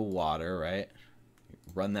drain the water, right?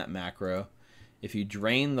 Run that macro. If you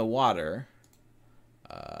drain the water,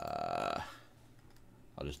 I'll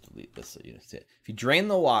just delete this so you can see it. If you drain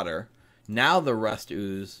the water, now the Rust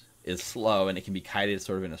Ooze is slow and it can be kited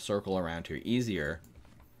sort of in a circle around here easier.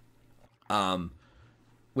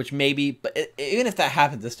 Which maybe, but even if that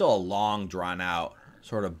happens, it's still a long, drawn out,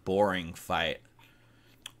 sort of boring fight.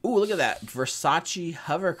 Ooh, look at that. Versace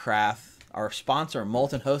Hovercraft, our sponsor,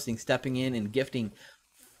 Molten Hosting, stepping in and gifting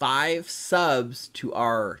 5 subs to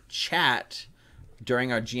our chat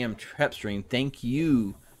during our GM prep stream. Thank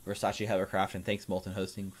you, Versace Hovercraft, and thanks Molten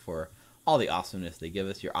Hosting for all the awesomeness they give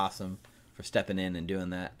us. You're awesome for stepping in and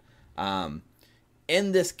doing that.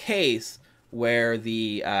 In this case, where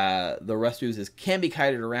the Rust Oozes can be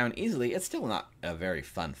kited around easily, it's still not a very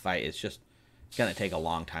fun fight. It's just going to take a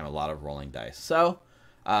long time, a lot of rolling dice. So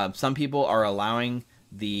some people are allowing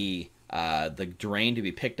the drain to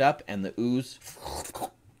be picked up, and the ooze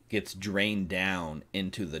gets drained down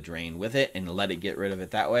into the drain with it and let it get rid of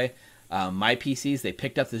it that way. My PCs, they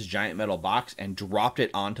picked up this giant metal box and dropped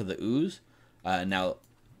it onto the ooze. Now,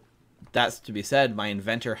 that's to be said, my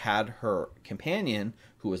inventor had her companion,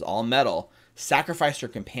 who was all metal, sacrificed her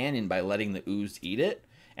companion by letting the ooze eat it,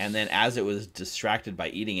 and then as it was distracted by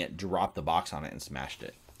eating it, dropped the box on it and smashed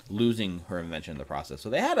it, losing her invention in the process. So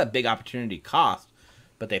they had a big opportunity cost,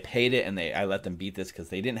 but they paid it, and I let them beat this because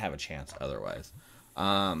they didn't have a chance otherwise.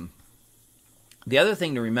 The other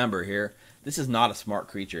thing to remember here, this is not a smart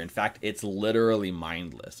creature. In fact, it's literally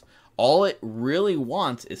mindless. All it really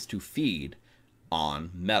wants is to feed on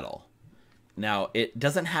metal. Now, it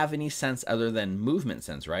doesn't have any sense other than movement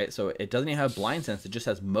sense, right? So it doesn't even have blind sense. It just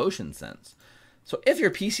has motion sense. So if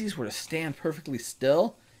your PCs were to stand perfectly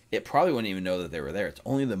still, it probably wouldn't even know that they were there. It's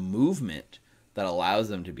only the movement that allows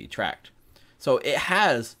them to be tracked. So it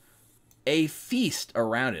has a feast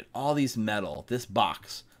around it. All these metal, this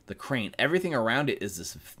box, the crane, everything around it is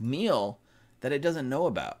this meal that it doesn't know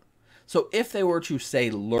about. So if they were to,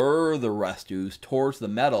 say, lure the Rust Ooze towards the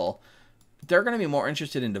metal, they're going to be more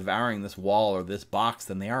interested in devouring this wall or this box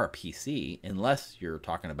than they are a PC, unless you're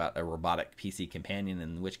talking about a robotic PC companion,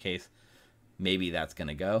 in which case maybe that's going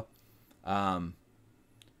to go.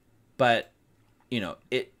 But, you know,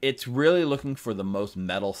 it's really looking for the most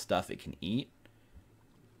metal stuff it can eat,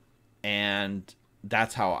 and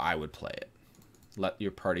that's how I would play it. Let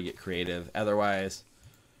your party get creative. Otherwise,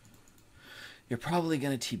 you're probably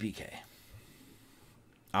going to TPK.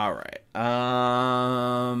 All right.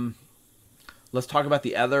 Let's talk about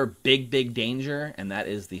the other big danger, and that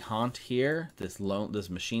is the haunt here, this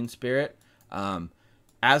machine spirit.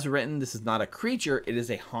 As written, this is not a creature, it is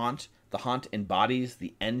a haunt The haunt embodies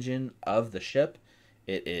the engine of the ship.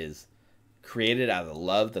 It is created out of the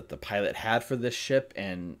love that the pilot had for this ship,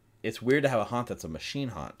 and it's weird to have a haunt that's a machine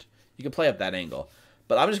haunt. You can play up that angle.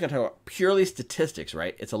 But I'm just going to talk about purely statistics,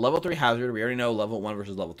 right? It's a level 3 hazard. We already know level 1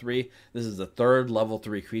 versus level 3. This is the third level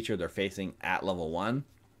 3 creature they're facing at level 1.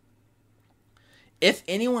 If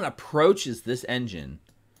anyone approaches this engine,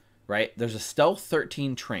 right, there's a stealth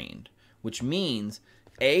 13 trained, which means,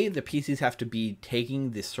 A, the PCs have to be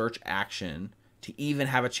taking the search action to even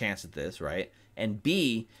have a chance at this, right? And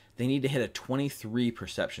B, they need to hit a 23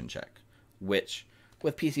 perception check, which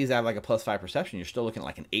with PCs that have like a +5 perception, you're still looking at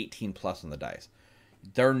like an 18 plus on the dice.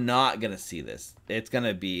 They're not going to see this. It's going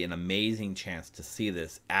to be an amazing chance to see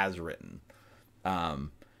this as written.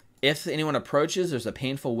 If anyone approaches, there's a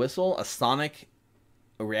painful whistle, a sonic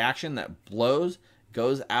reaction that blows,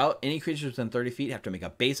 goes out. Any creatures within 30 feet have to make a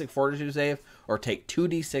basic fortitude save or take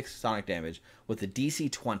 2d6 sonic damage with a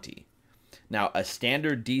DC 20. Now, a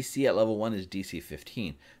standard DC at level 1 is DC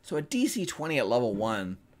 15. So a DC 20 at level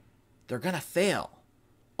 1, they're going to fail.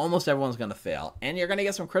 Almost everyone's going to fail. And you're going to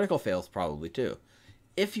get some critical fails probably too.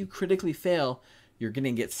 If you critically fail, you're going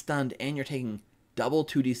to get stunned and you're taking double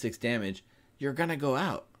 2d6 damage. You're going to go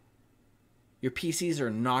out. Your PCs are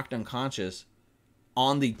knocked unconscious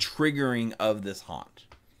on the triggering of this haunt.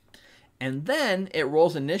 And then it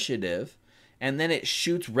rolls initiative, and then it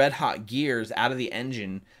shoots red hot gears out of the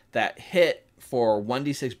engine that hit for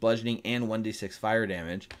 1d6 bludgeoning and 1d6 fire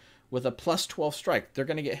damage with a +12 strike. They're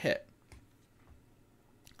going to get hit.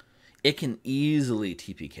 It can easily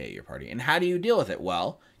TPK your party. And how do you deal with it?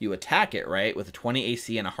 Well, you attack it, right, with a 20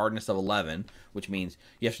 AC and a hardness of 11, which means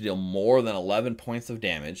you have to deal more than 11 points of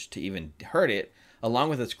damage to even hurt it, along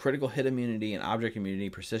with its critical hit immunity and object immunity,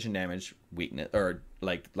 precision damage, weakness, or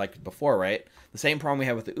like before, right? The same problem we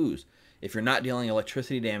have with the ooze. If you're not dealing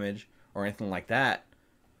electricity damage or anything like that,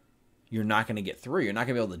 you're not going to get through. You're not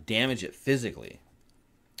going to be able to damage it physically.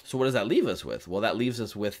 So what does that leave us with? Well, that leaves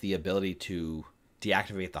us with the ability to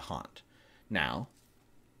deactivate the haunt. Now,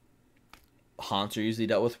 haunts are usually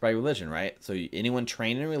dealt with by religion, right? So anyone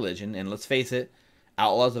trained in religion, and let's face it,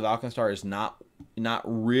 Outlaws of Alkenstar is not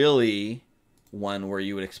really one where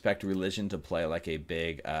you would expect religion to play like a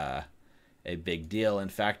big deal. In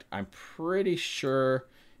fact, I'm pretty sure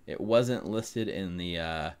it wasn't listed in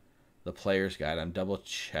the player's guide. I'm double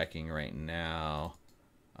checking right now.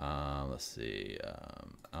 Let's see,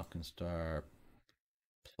 Alkenstar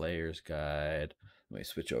player's guide. Let me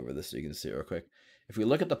switch over this so you can see it real quick. If we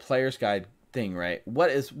look at the player's guide thing, right,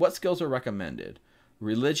 what skills are recommended?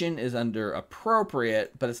 Religion is under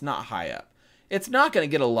appropriate, but it's not high up. It's not going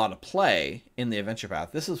to get a lot of play in the adventure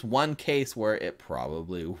path. This is one case where it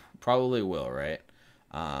probably will, right?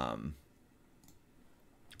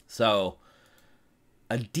 So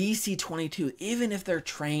a DC 22, even if they're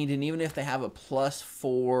trained and even if they have a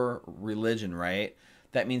 +4 religion, right?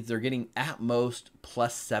 That means they're getting at most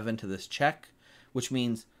 +7 to this check, which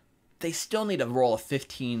means they still need to roll a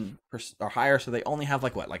 15 or higher, so they only have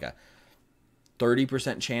like a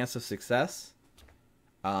 30% chance of success.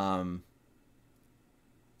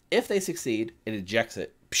 If they succeed, it ejects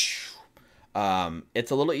it. It's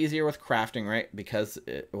a little easier with crafting, right? Because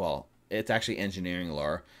it's actually engineering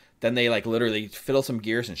lore. Then they like literally fiddle some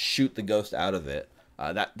gears and shoot the ghost out of it.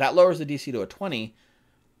 That lowers the DC to a 20.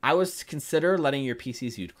 I would consider letting your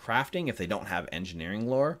PCs use crafting if they don't have engineering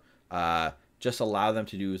lore. Just allow them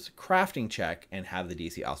to do a crafting check and have the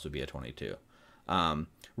DC also be a 22.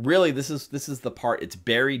 Really, this is the part. It's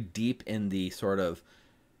buried deep in the sort of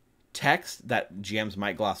text that GMs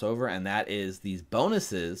might gloss over, and that is these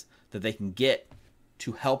bonuses that they can get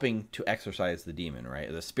to helping to exorcise the demon, right?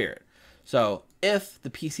 The spirit. So if the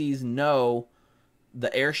PCs know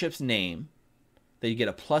the airship's name, they get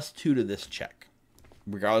a +2 to this check,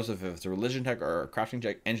 regardless of if it's a religion check or a crafting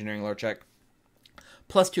check, engineering lore check.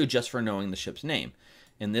 +2 just for knowing the ship's name.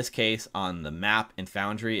 In this case, on the map in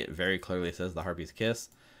Foundry, it very clearly says the Harpy's Kiss.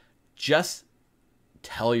 Just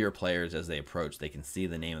tell your players as they approach, they can see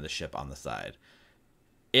the name of the ship on the side.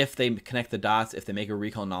 If they connect the dots, if they make a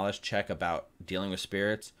recall knowledge check about dealing with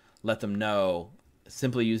spirits, let them know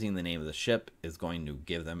simply using the name of the ship is going to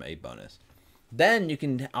give them a bonus. Then you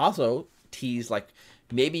can also tease, like,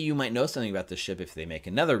 maybe you might know something about the ship if they make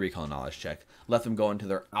another recall knowledge check. Let them go into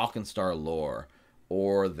their Alkenstar lore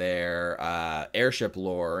or their airship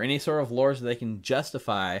lore or any sort of lore so they can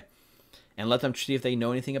justify, and let them see if they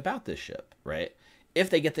know anything about this ship, right? If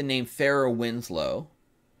they get the name Pharaoh Winslow,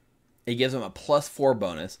 it gives them a +4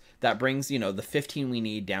 bonus. That brings, the 15 we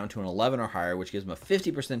need down to an 11 or higher, which gives them a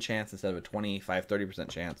 50% chance instead of a 25, 30%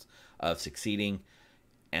 chance of succeeding.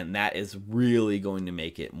 And that is really going to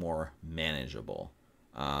make it more manageable.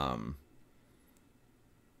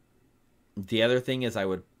 The other thing is I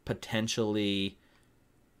would potentially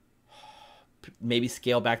maybe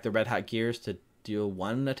scale back the Red Hot Gears to do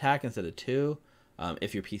 1 attack instead of 2.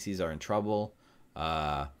 If your PCs are in trouble,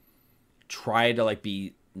 try to like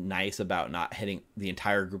be nice about not hitting the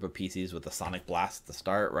entire group of PCs with the Sonic Blast at the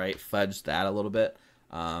start, right? Fudge that a little bit.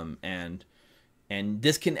 And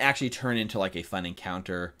this can actually turn into like a fun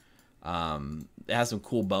encounter. It has some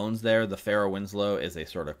cool bones there. The Pharaoh Winslow is a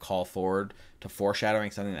sort of call forward to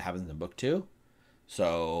foreshadowing something that happens in book 2.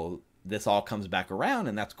 So this all comes back around,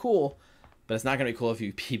 and that's cool. But it's not going to be cool if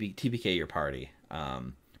you TPK your party.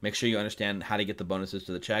 Make sure you understand how to get the bonuses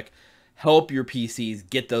to the check. Help your PCs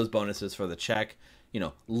get those bonuses for the check.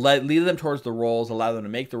 Lead them towards the rolls. Allow them to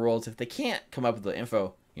make the rolls. If they can't come up with the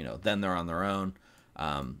info, then they're on their own.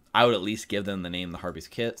 I would at least give them the name, the Harpy's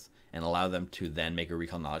Kits, and allow them to then make a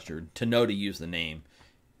recall knowledge to know to use the name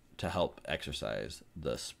to help exercise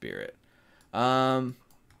the spirit. The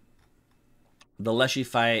Leshy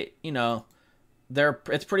fight,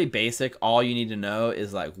 it's pretty basic. All you need to know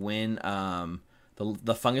is like when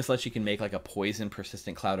the fungus Leshy can make like a poison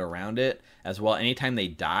persistent cloud around it as well. Anytime they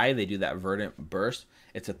die, they do that verdant burst.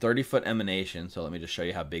 It's a 30-foot emanation, so let me just show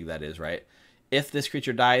you how big that is, right? If this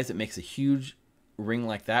creature dies, it makes a huge ring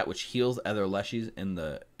like that, which heals other Leshies in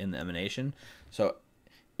the emanation. So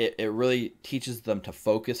it really teaches them to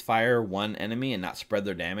focus fire one enemy and not spread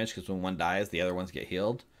their damage, because when one dies, the other ones get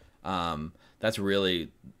healed. That's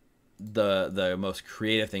really the most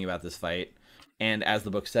creative thing about this fight. And as the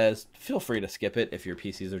book says, feel free to skip it if your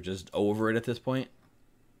PCs are just over it at this point.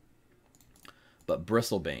 But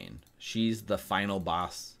Bristlebane, she's the final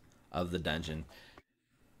boss of the dungeon.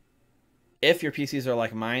 If your PCs are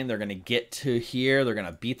like mine, they're going to get to here, they're going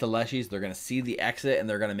to beat the Leshies, they're going to see the exit, and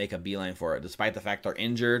they're going to make a beeline for it. Despite the fact they're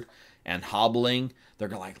injured and hobbling, they're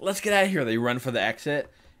going to like, let's get out of here. They run for the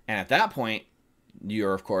exit. And at that point,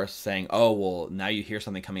 you're, of course, saying, oh, well, now you hear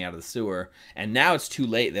something coming out of the sewer. And now it's too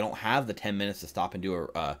late. They don't have the 10 minutes to stop and do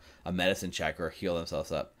a medicine check or heal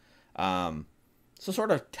themselves up. So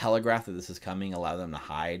sort of telegraph that this is coming, allow them to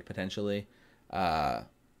hide, potentially.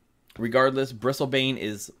 Regardless, Bristlebane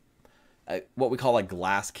is what we call a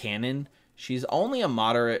glass cannon. She's only a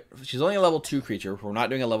level 2 creature. We're not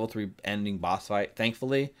doing a level 3 ending boss fight,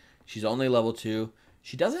 thankfully. She's only level 2.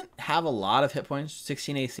 She doesn't have a lot of hit points,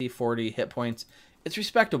 16 AC, 40 hit points. It's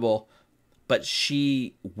respectable, but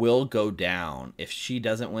she will go down. If she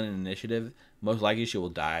doesn't win an initiative, most likely she will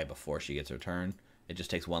die before she gets her turn. It just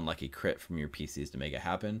takes one lucky crit from your PCs to make it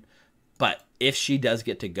happen. But if she does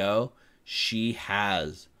get to go, she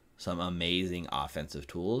has some amazing offensive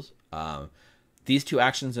tools. These 2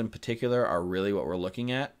 actions in particular are really what we're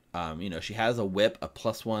looking at. She has a whip, a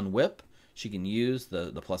 +1 whip. She can use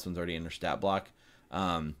the +1's already in her stat block.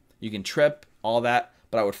 You can trip, all that,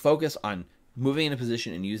 but I would focus on moving into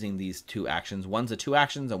position and using these 2 actions. One's a 2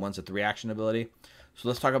 actions and one's a 3 action ability. So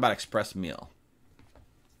let's talk about Express Meal.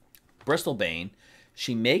 Bristlebane,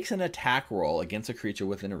 she makes an attack roll against a creature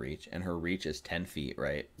within a reach, and her reach is 10 feet,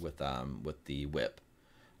 right, with the whip.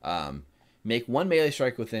 Make 1 melee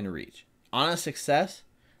strike within reach. On a success,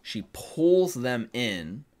 she pulls them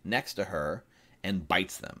in next to her and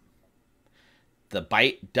bites them. The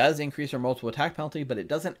bite does increase her multiple attack penalty, but it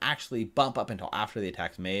doesn't actually bump up until after the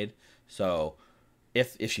attack's made. So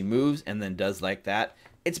if she moves and then does like that,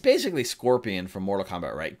 it's basically Scorpion from Mortal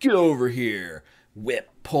Kombat, right? Get over here, whip,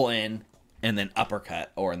 pull in, and then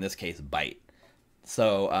uppercut, or in this case, bite.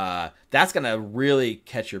 So that's going to really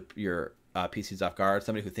catch your PCs off guard.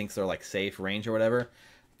 Somebody who thinks they're like safe range or whatever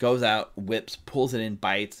goes out, whips, pulls it in,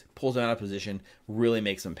 bites, pulls it out of position, really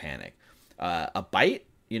makes them panic. A bite,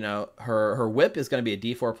 her whip is going to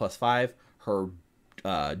be a D4 +5.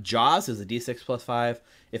 Her jaws is a D6 +5.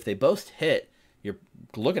 If they both hit, you're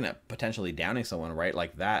looking at potentially downing someone right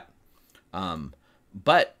like that.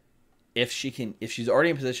 But if she's already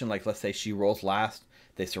in position, like let's say she rolls last,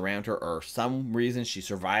 they surround her, or some reason she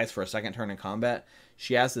survives for a second turn in combat,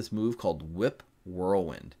 she has this move called Whip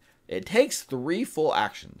Whirlwind. It takes 3 full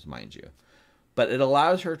actions, mind you, but it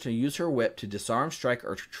allows her to use her whip to disarm, strike,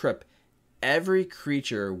 or to trip every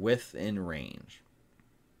creature within range.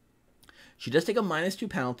 She does take a -2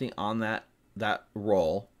 penalty on that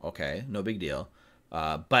roll. Okay, no big deal.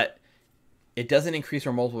 But it doesn't increase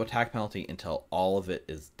her multiple attack penalty until all of it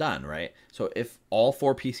is done, right? So if all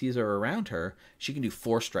 4 PCs are around her, she can do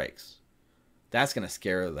 4 strikes. That's going to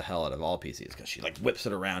scare the hell out of all PCs, because she like whips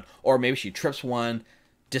it around. Or maybe she trips one,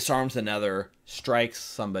 disarms another, strikes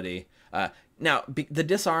somebody. Now, the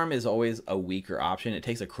disarm is always a weaker option. It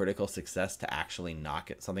takes a critical success to actually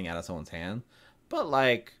knock something out of someone's hand. But,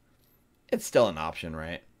 like, it's still an option,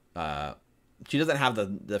 right? She doesn't have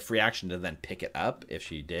the free action to then pick it up if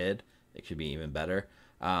she did. it should be even better.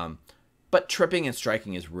 But tripping and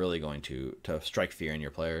striking is really going to strike fear in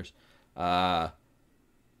your players.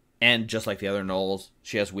 And just like the other gnolls,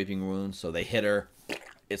 she has weeping wounds, so they hit her,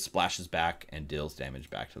 it splashes back and deals damage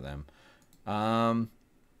back to them.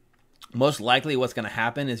 Most likely what's going to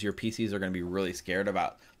happen is your PCs are going to be really scared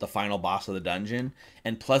about the final boss of the dungeon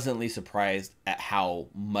and pleasantly surprised at how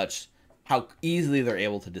easily they're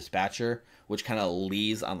able to dispatch her, which kind of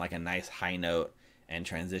leaves on like a nice high note and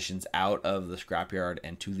transitions out of the scrapyard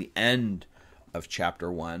and to the end of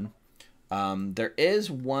chapter 1. There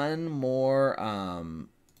is one more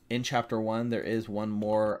in chapter 1, there is one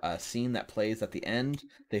more scene that plays at the end.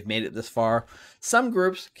 They've made it this far. Some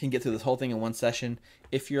groups can get through this whole thing in one session.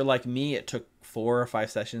 If you're like me, it took 4 or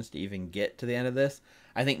 5 sessions to even get to the end of this.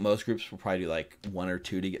 I think most groups will probably do like 1 or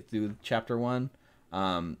 2 to get through chapter 1.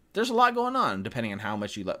 There's a lot going on, depending on how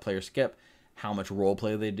much you let players skip, how much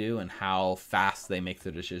roleplay they do, and how fast they make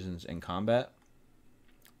their decisions in combat.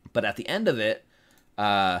 But at the end of it,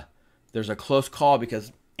 there's a close call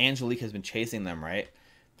because Angelique has been chasing them, right?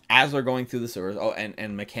 As they're going through the sewers,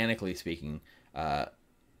 and mechanically speaking,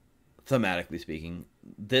 thematically speaking,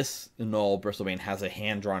 this gnoll, Bristlebane, has a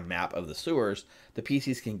hand-drawn map of the sewers. The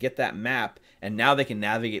PCs can get that map, and now they can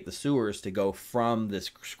navigate the sewers to go from this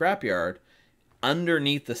scrapyard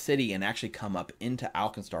underneath the city and actually come up into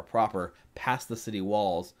Alkenstar proper, past the city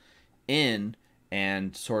walls, in,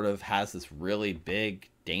 and sort of has this really big,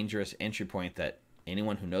 dangerous entry point that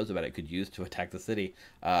anyone who knows about it could use to attack the city.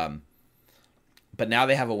 But now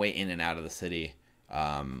they have a way in and out of the city,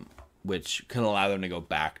 which can allow them to go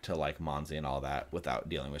back to like Monzi and all that without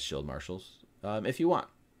dealing with shield marshals, if you want.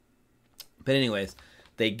 But anyways,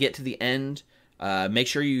 they get to the end. Make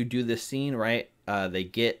sure you do this scene right. They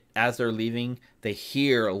get, as they're leaving, they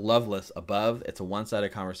hear Loveless above. It's a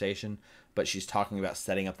one-sided conversation, but she's talking about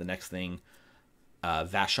setting up the next thing.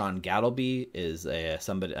 Vashon Gattleby is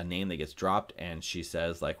a name that gets dropped, and she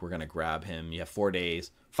says, like, we're going to grab him. You have 4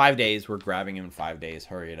 days. 5 days. We're grabbing him in 5 days.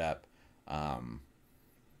 Hurry it up.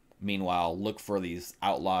 Meanwhile, look for these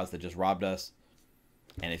outlaws that just robbed us,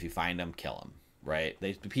 and if you find them, kill them, right?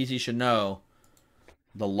 The PC should know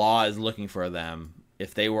the law is looking for them.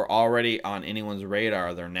 If they were already on anyone's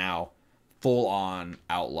radar, they're now full-on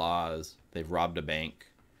outlaws. They've robbed a bank.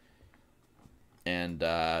 And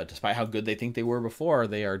despite how good they think they were before,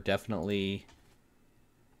 they are definitely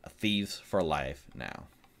thieves for life now.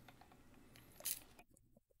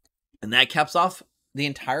 And that caps off the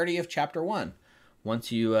entirety of chapter 1.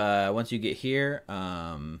 Once you get here,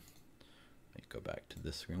 let me go back to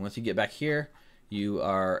this screen. Once you get back here, you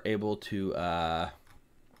are able to.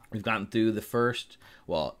 We've gotten through the first,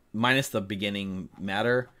 well, minus the beginning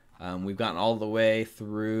matter. We've gotten all the way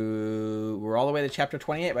through. We're all the way to chapter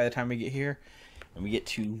 28 by the time we get here. And we get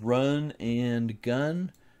to run and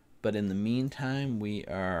gun. But in the meantime, we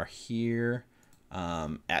are here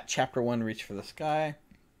at chapter 1, Reach for the Sky.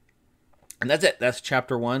 And that's it. That's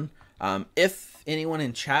chapter 1. If anyone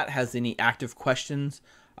in chat has any active questions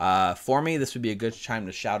for me, this would be a good time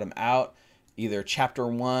to shout them out. Either chapter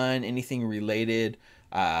 1, anything related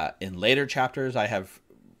in later chapters. I have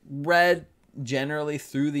read generally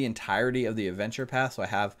through the entirety of the adventure path, so I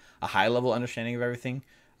have a high-level understanding of everything.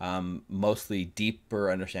 Mostly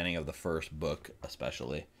deeper understanding of the first book,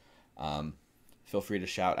 especially. Feel free to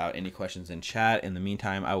shout out any questions in chat. In the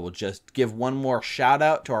meantime, I will just give one more shout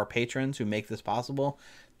out to our patrons who make this possible.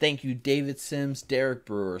 Thank you, David Sims, Derek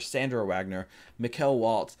Brewer, Sandra Wagner, Mikkel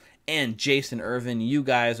Waltz, and Jason Irvin. You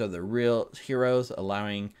guys are the real heroes,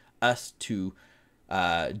 allowing us to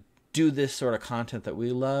do this sort of content that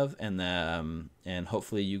we love, and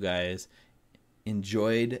hopefully you guys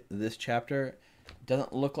enjoyed this chapter.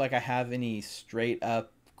 Doesn't look like I have any straight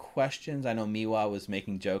up questions. I know Miwa was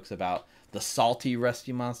making jokes about the salty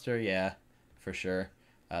rusty monster. Yeah, for sure.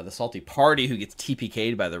 The salty party who gets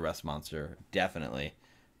TPK'd by the rust monster. Definitely.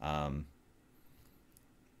 I'd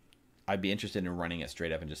be interested in running it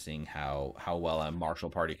straight up and just seeing how well a martial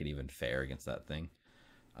party could even fare against that thing.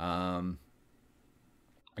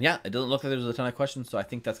 Yeah, it doesn't look like there's a ton of questions, so I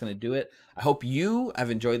think that's going to do it. I hope you have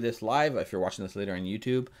enjoyed this live. If you're watching this later on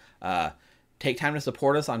YouTube, take time to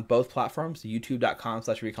support us on both platforms,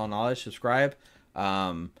 youtube.com/recallknowledge, subscribe,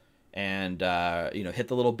 and hit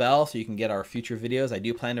the little bell so you can get our future videos. I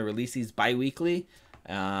do plan to release these bi-weekly,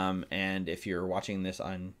 and if you're watching this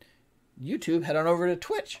on YouTube, head on over to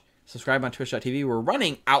Twitch. Subscribe on twitch.tv. We're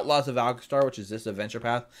running Outlaws of Alkenstar, which is this adventure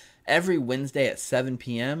path, every Wednesday at 7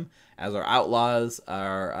 p.m. as our outlaws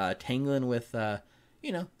are tangling with,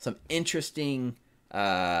 some interesting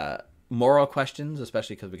moral questions,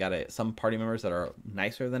 especially because we got some party members that are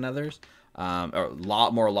nicer than others, or a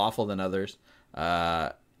lot more lawful than others.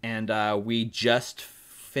 and we just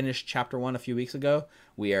finished chapter 1 a few weeks ago.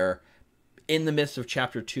 We are in the midst of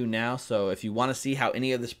chapter 2 now, so if you want to see how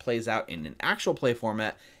any of this plays out in an actual play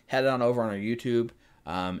format, head on over on our YouTube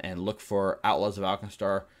and look for Outlaws of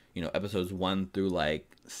Alkenstar. You know, episodes 1 through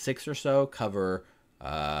like 6 or so cover,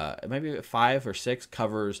 maybe 5 or 6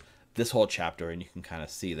 covers this whole chapter, and you can kind of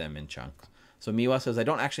see them in chunks. So Miwa says, I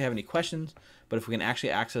don't actually have any questions, but if we can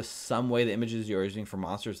actually access some way the images you're using for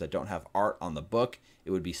monsters that don't have art on the book,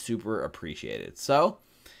 it would be super appreciated. So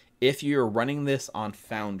if you're running this on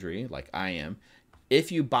Foundry, like I am,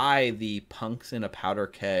 if you buy the Punks in a Powder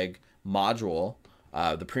Keg module,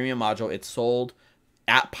 the premium module, it's sold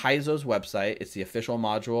at Paizo's website. It's the official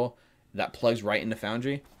module that plugs right into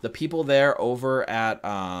Foundry. The people there over at...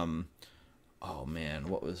 oh man,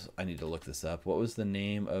 I need to look this up. What was the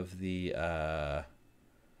name of the,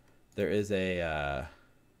 there is a,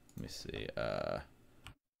 let me see,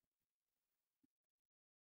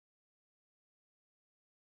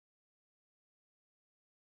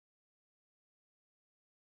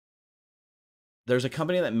 there's a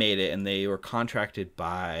company that made it, and they were contracted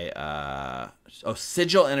by,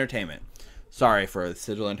 Sigil Entertainment. Sorry for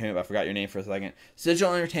Sigil Entertainment, I forgot your name for a second.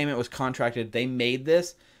 Sigil Entertainment was contracted. They made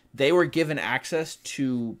this. They were given access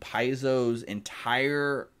to Paizo's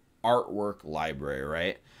entire artwork library,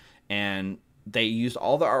 right? And they used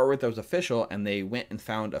all the artwork that was official, and they went and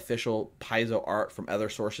found official Paizo art from other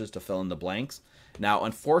sources to fill in the blanks. Now,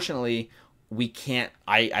 unfortunately, we can't...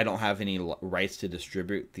 I don't have any rights to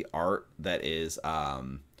distribute the art that is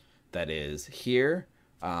here.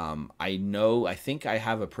 I think I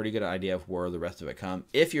have a pretty good idea of where the rest of it comes.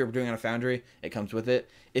 If you're doing it on Foundry, it comes with it.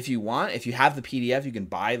 If you have the PDF, you can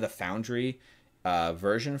buy the Foundry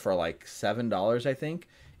version for like $7, I think.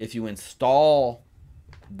 If you install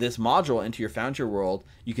this module into your Foundry world,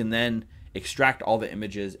 you can then extract all the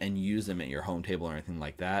images and use them at your home table or anything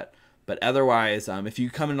like that. But otherwise, if you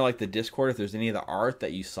come into like the Discord, if there's any of the art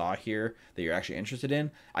that you saw here that you're actually interested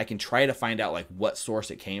in, I can try to find out like what source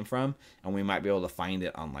it came from, and we might be able to find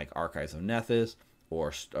it on like Archives of Nethys,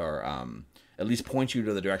 or at least point you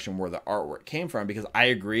to the direction where the artwork came from. Because I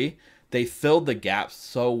agree, they filled the gaps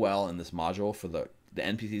so well in this module for the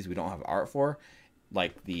NPCs we don't have art for,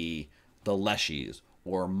 like the Leshies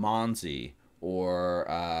or Monzi, or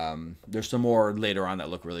there's some more later on that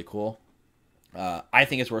look really cool. I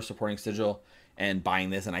think it's worth supporting Sigil and buying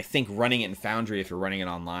this, and I think running it in Foundry, if you're running it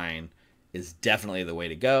online, is definitely the way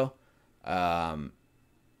to go.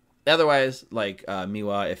 Otherwise, like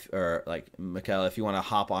Miwa, or like Michaela, if you want to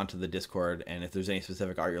hop onto the Discord, and if there's any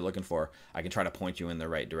specific art you're looking for, I can try to point you in the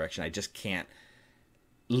right direction. I just can't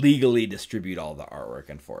legally distribute all the artwork,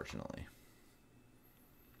 unfortunately.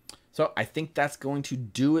 So I think that's going to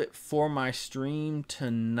do it for my stream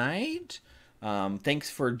tonight. Thanks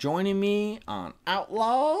for joining me on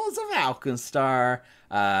Outlaws of Alkenstar,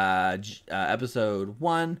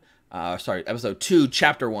 episode 2,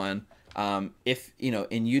 chapter 1. If,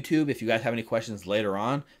 in YouTube, if you guys have any questions later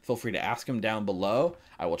on, feel free to ask them down below.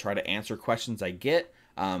 I will try to answer questions I get.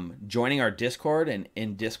 Joining our Discord, and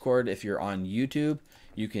in Discord, if you're on YouTube,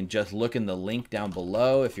 you can just look in the link down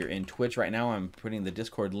below. If you're in Twitch right now, I'm putting the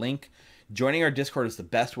Discord link. Joining our Discord is the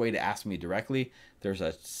best way to ask me directly. There's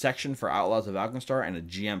a section for Outlaws of Alkenstar and a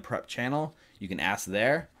GM prep channel. You can ask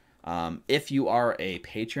there. If you are a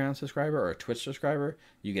Patreon subscriber or a Twitch subscriber,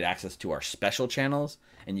 you get access to our special channels,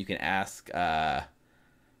 and you can ask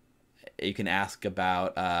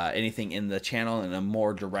about anything in the channel in a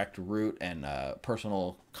more direct route and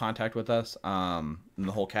personal contact with us, in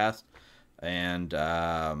the whole cast. And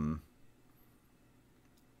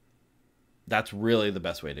that's really the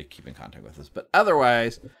best way to keep in contact with us. But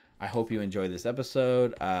otherwise, I hope you enjoyed this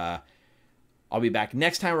episode. I'll be back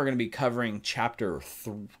next time. We're going to be covering chapter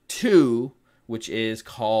 2, which is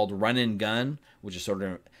called Run and Gun, which is sort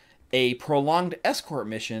of a prolonged escort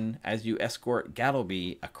mission as you escort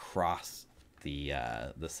Gattleby across the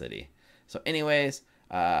city. So anyways,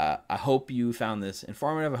 I hope you found this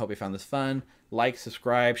informative. I hope you found this fun. Like,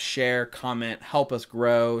 subscribe, share, comment, help us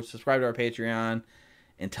grow. Subscribe to our Patreon.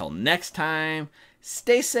 Until next time,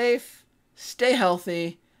 stay safe, stay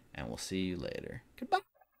healthy, and we'll see you later. Goodbye.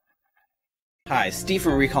 Hi, Steve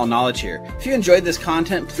from Recall Knowledge here. If you enjoyed this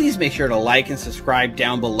content, please make sure to like and subscribe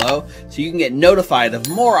down below so you can get notified of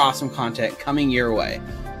more awesome content coming your way.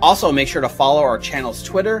 Also, make sure to follow our channel's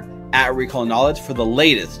Twitter, @RecallKnowledge, for the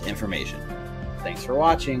latest information. Thanks for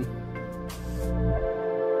watching.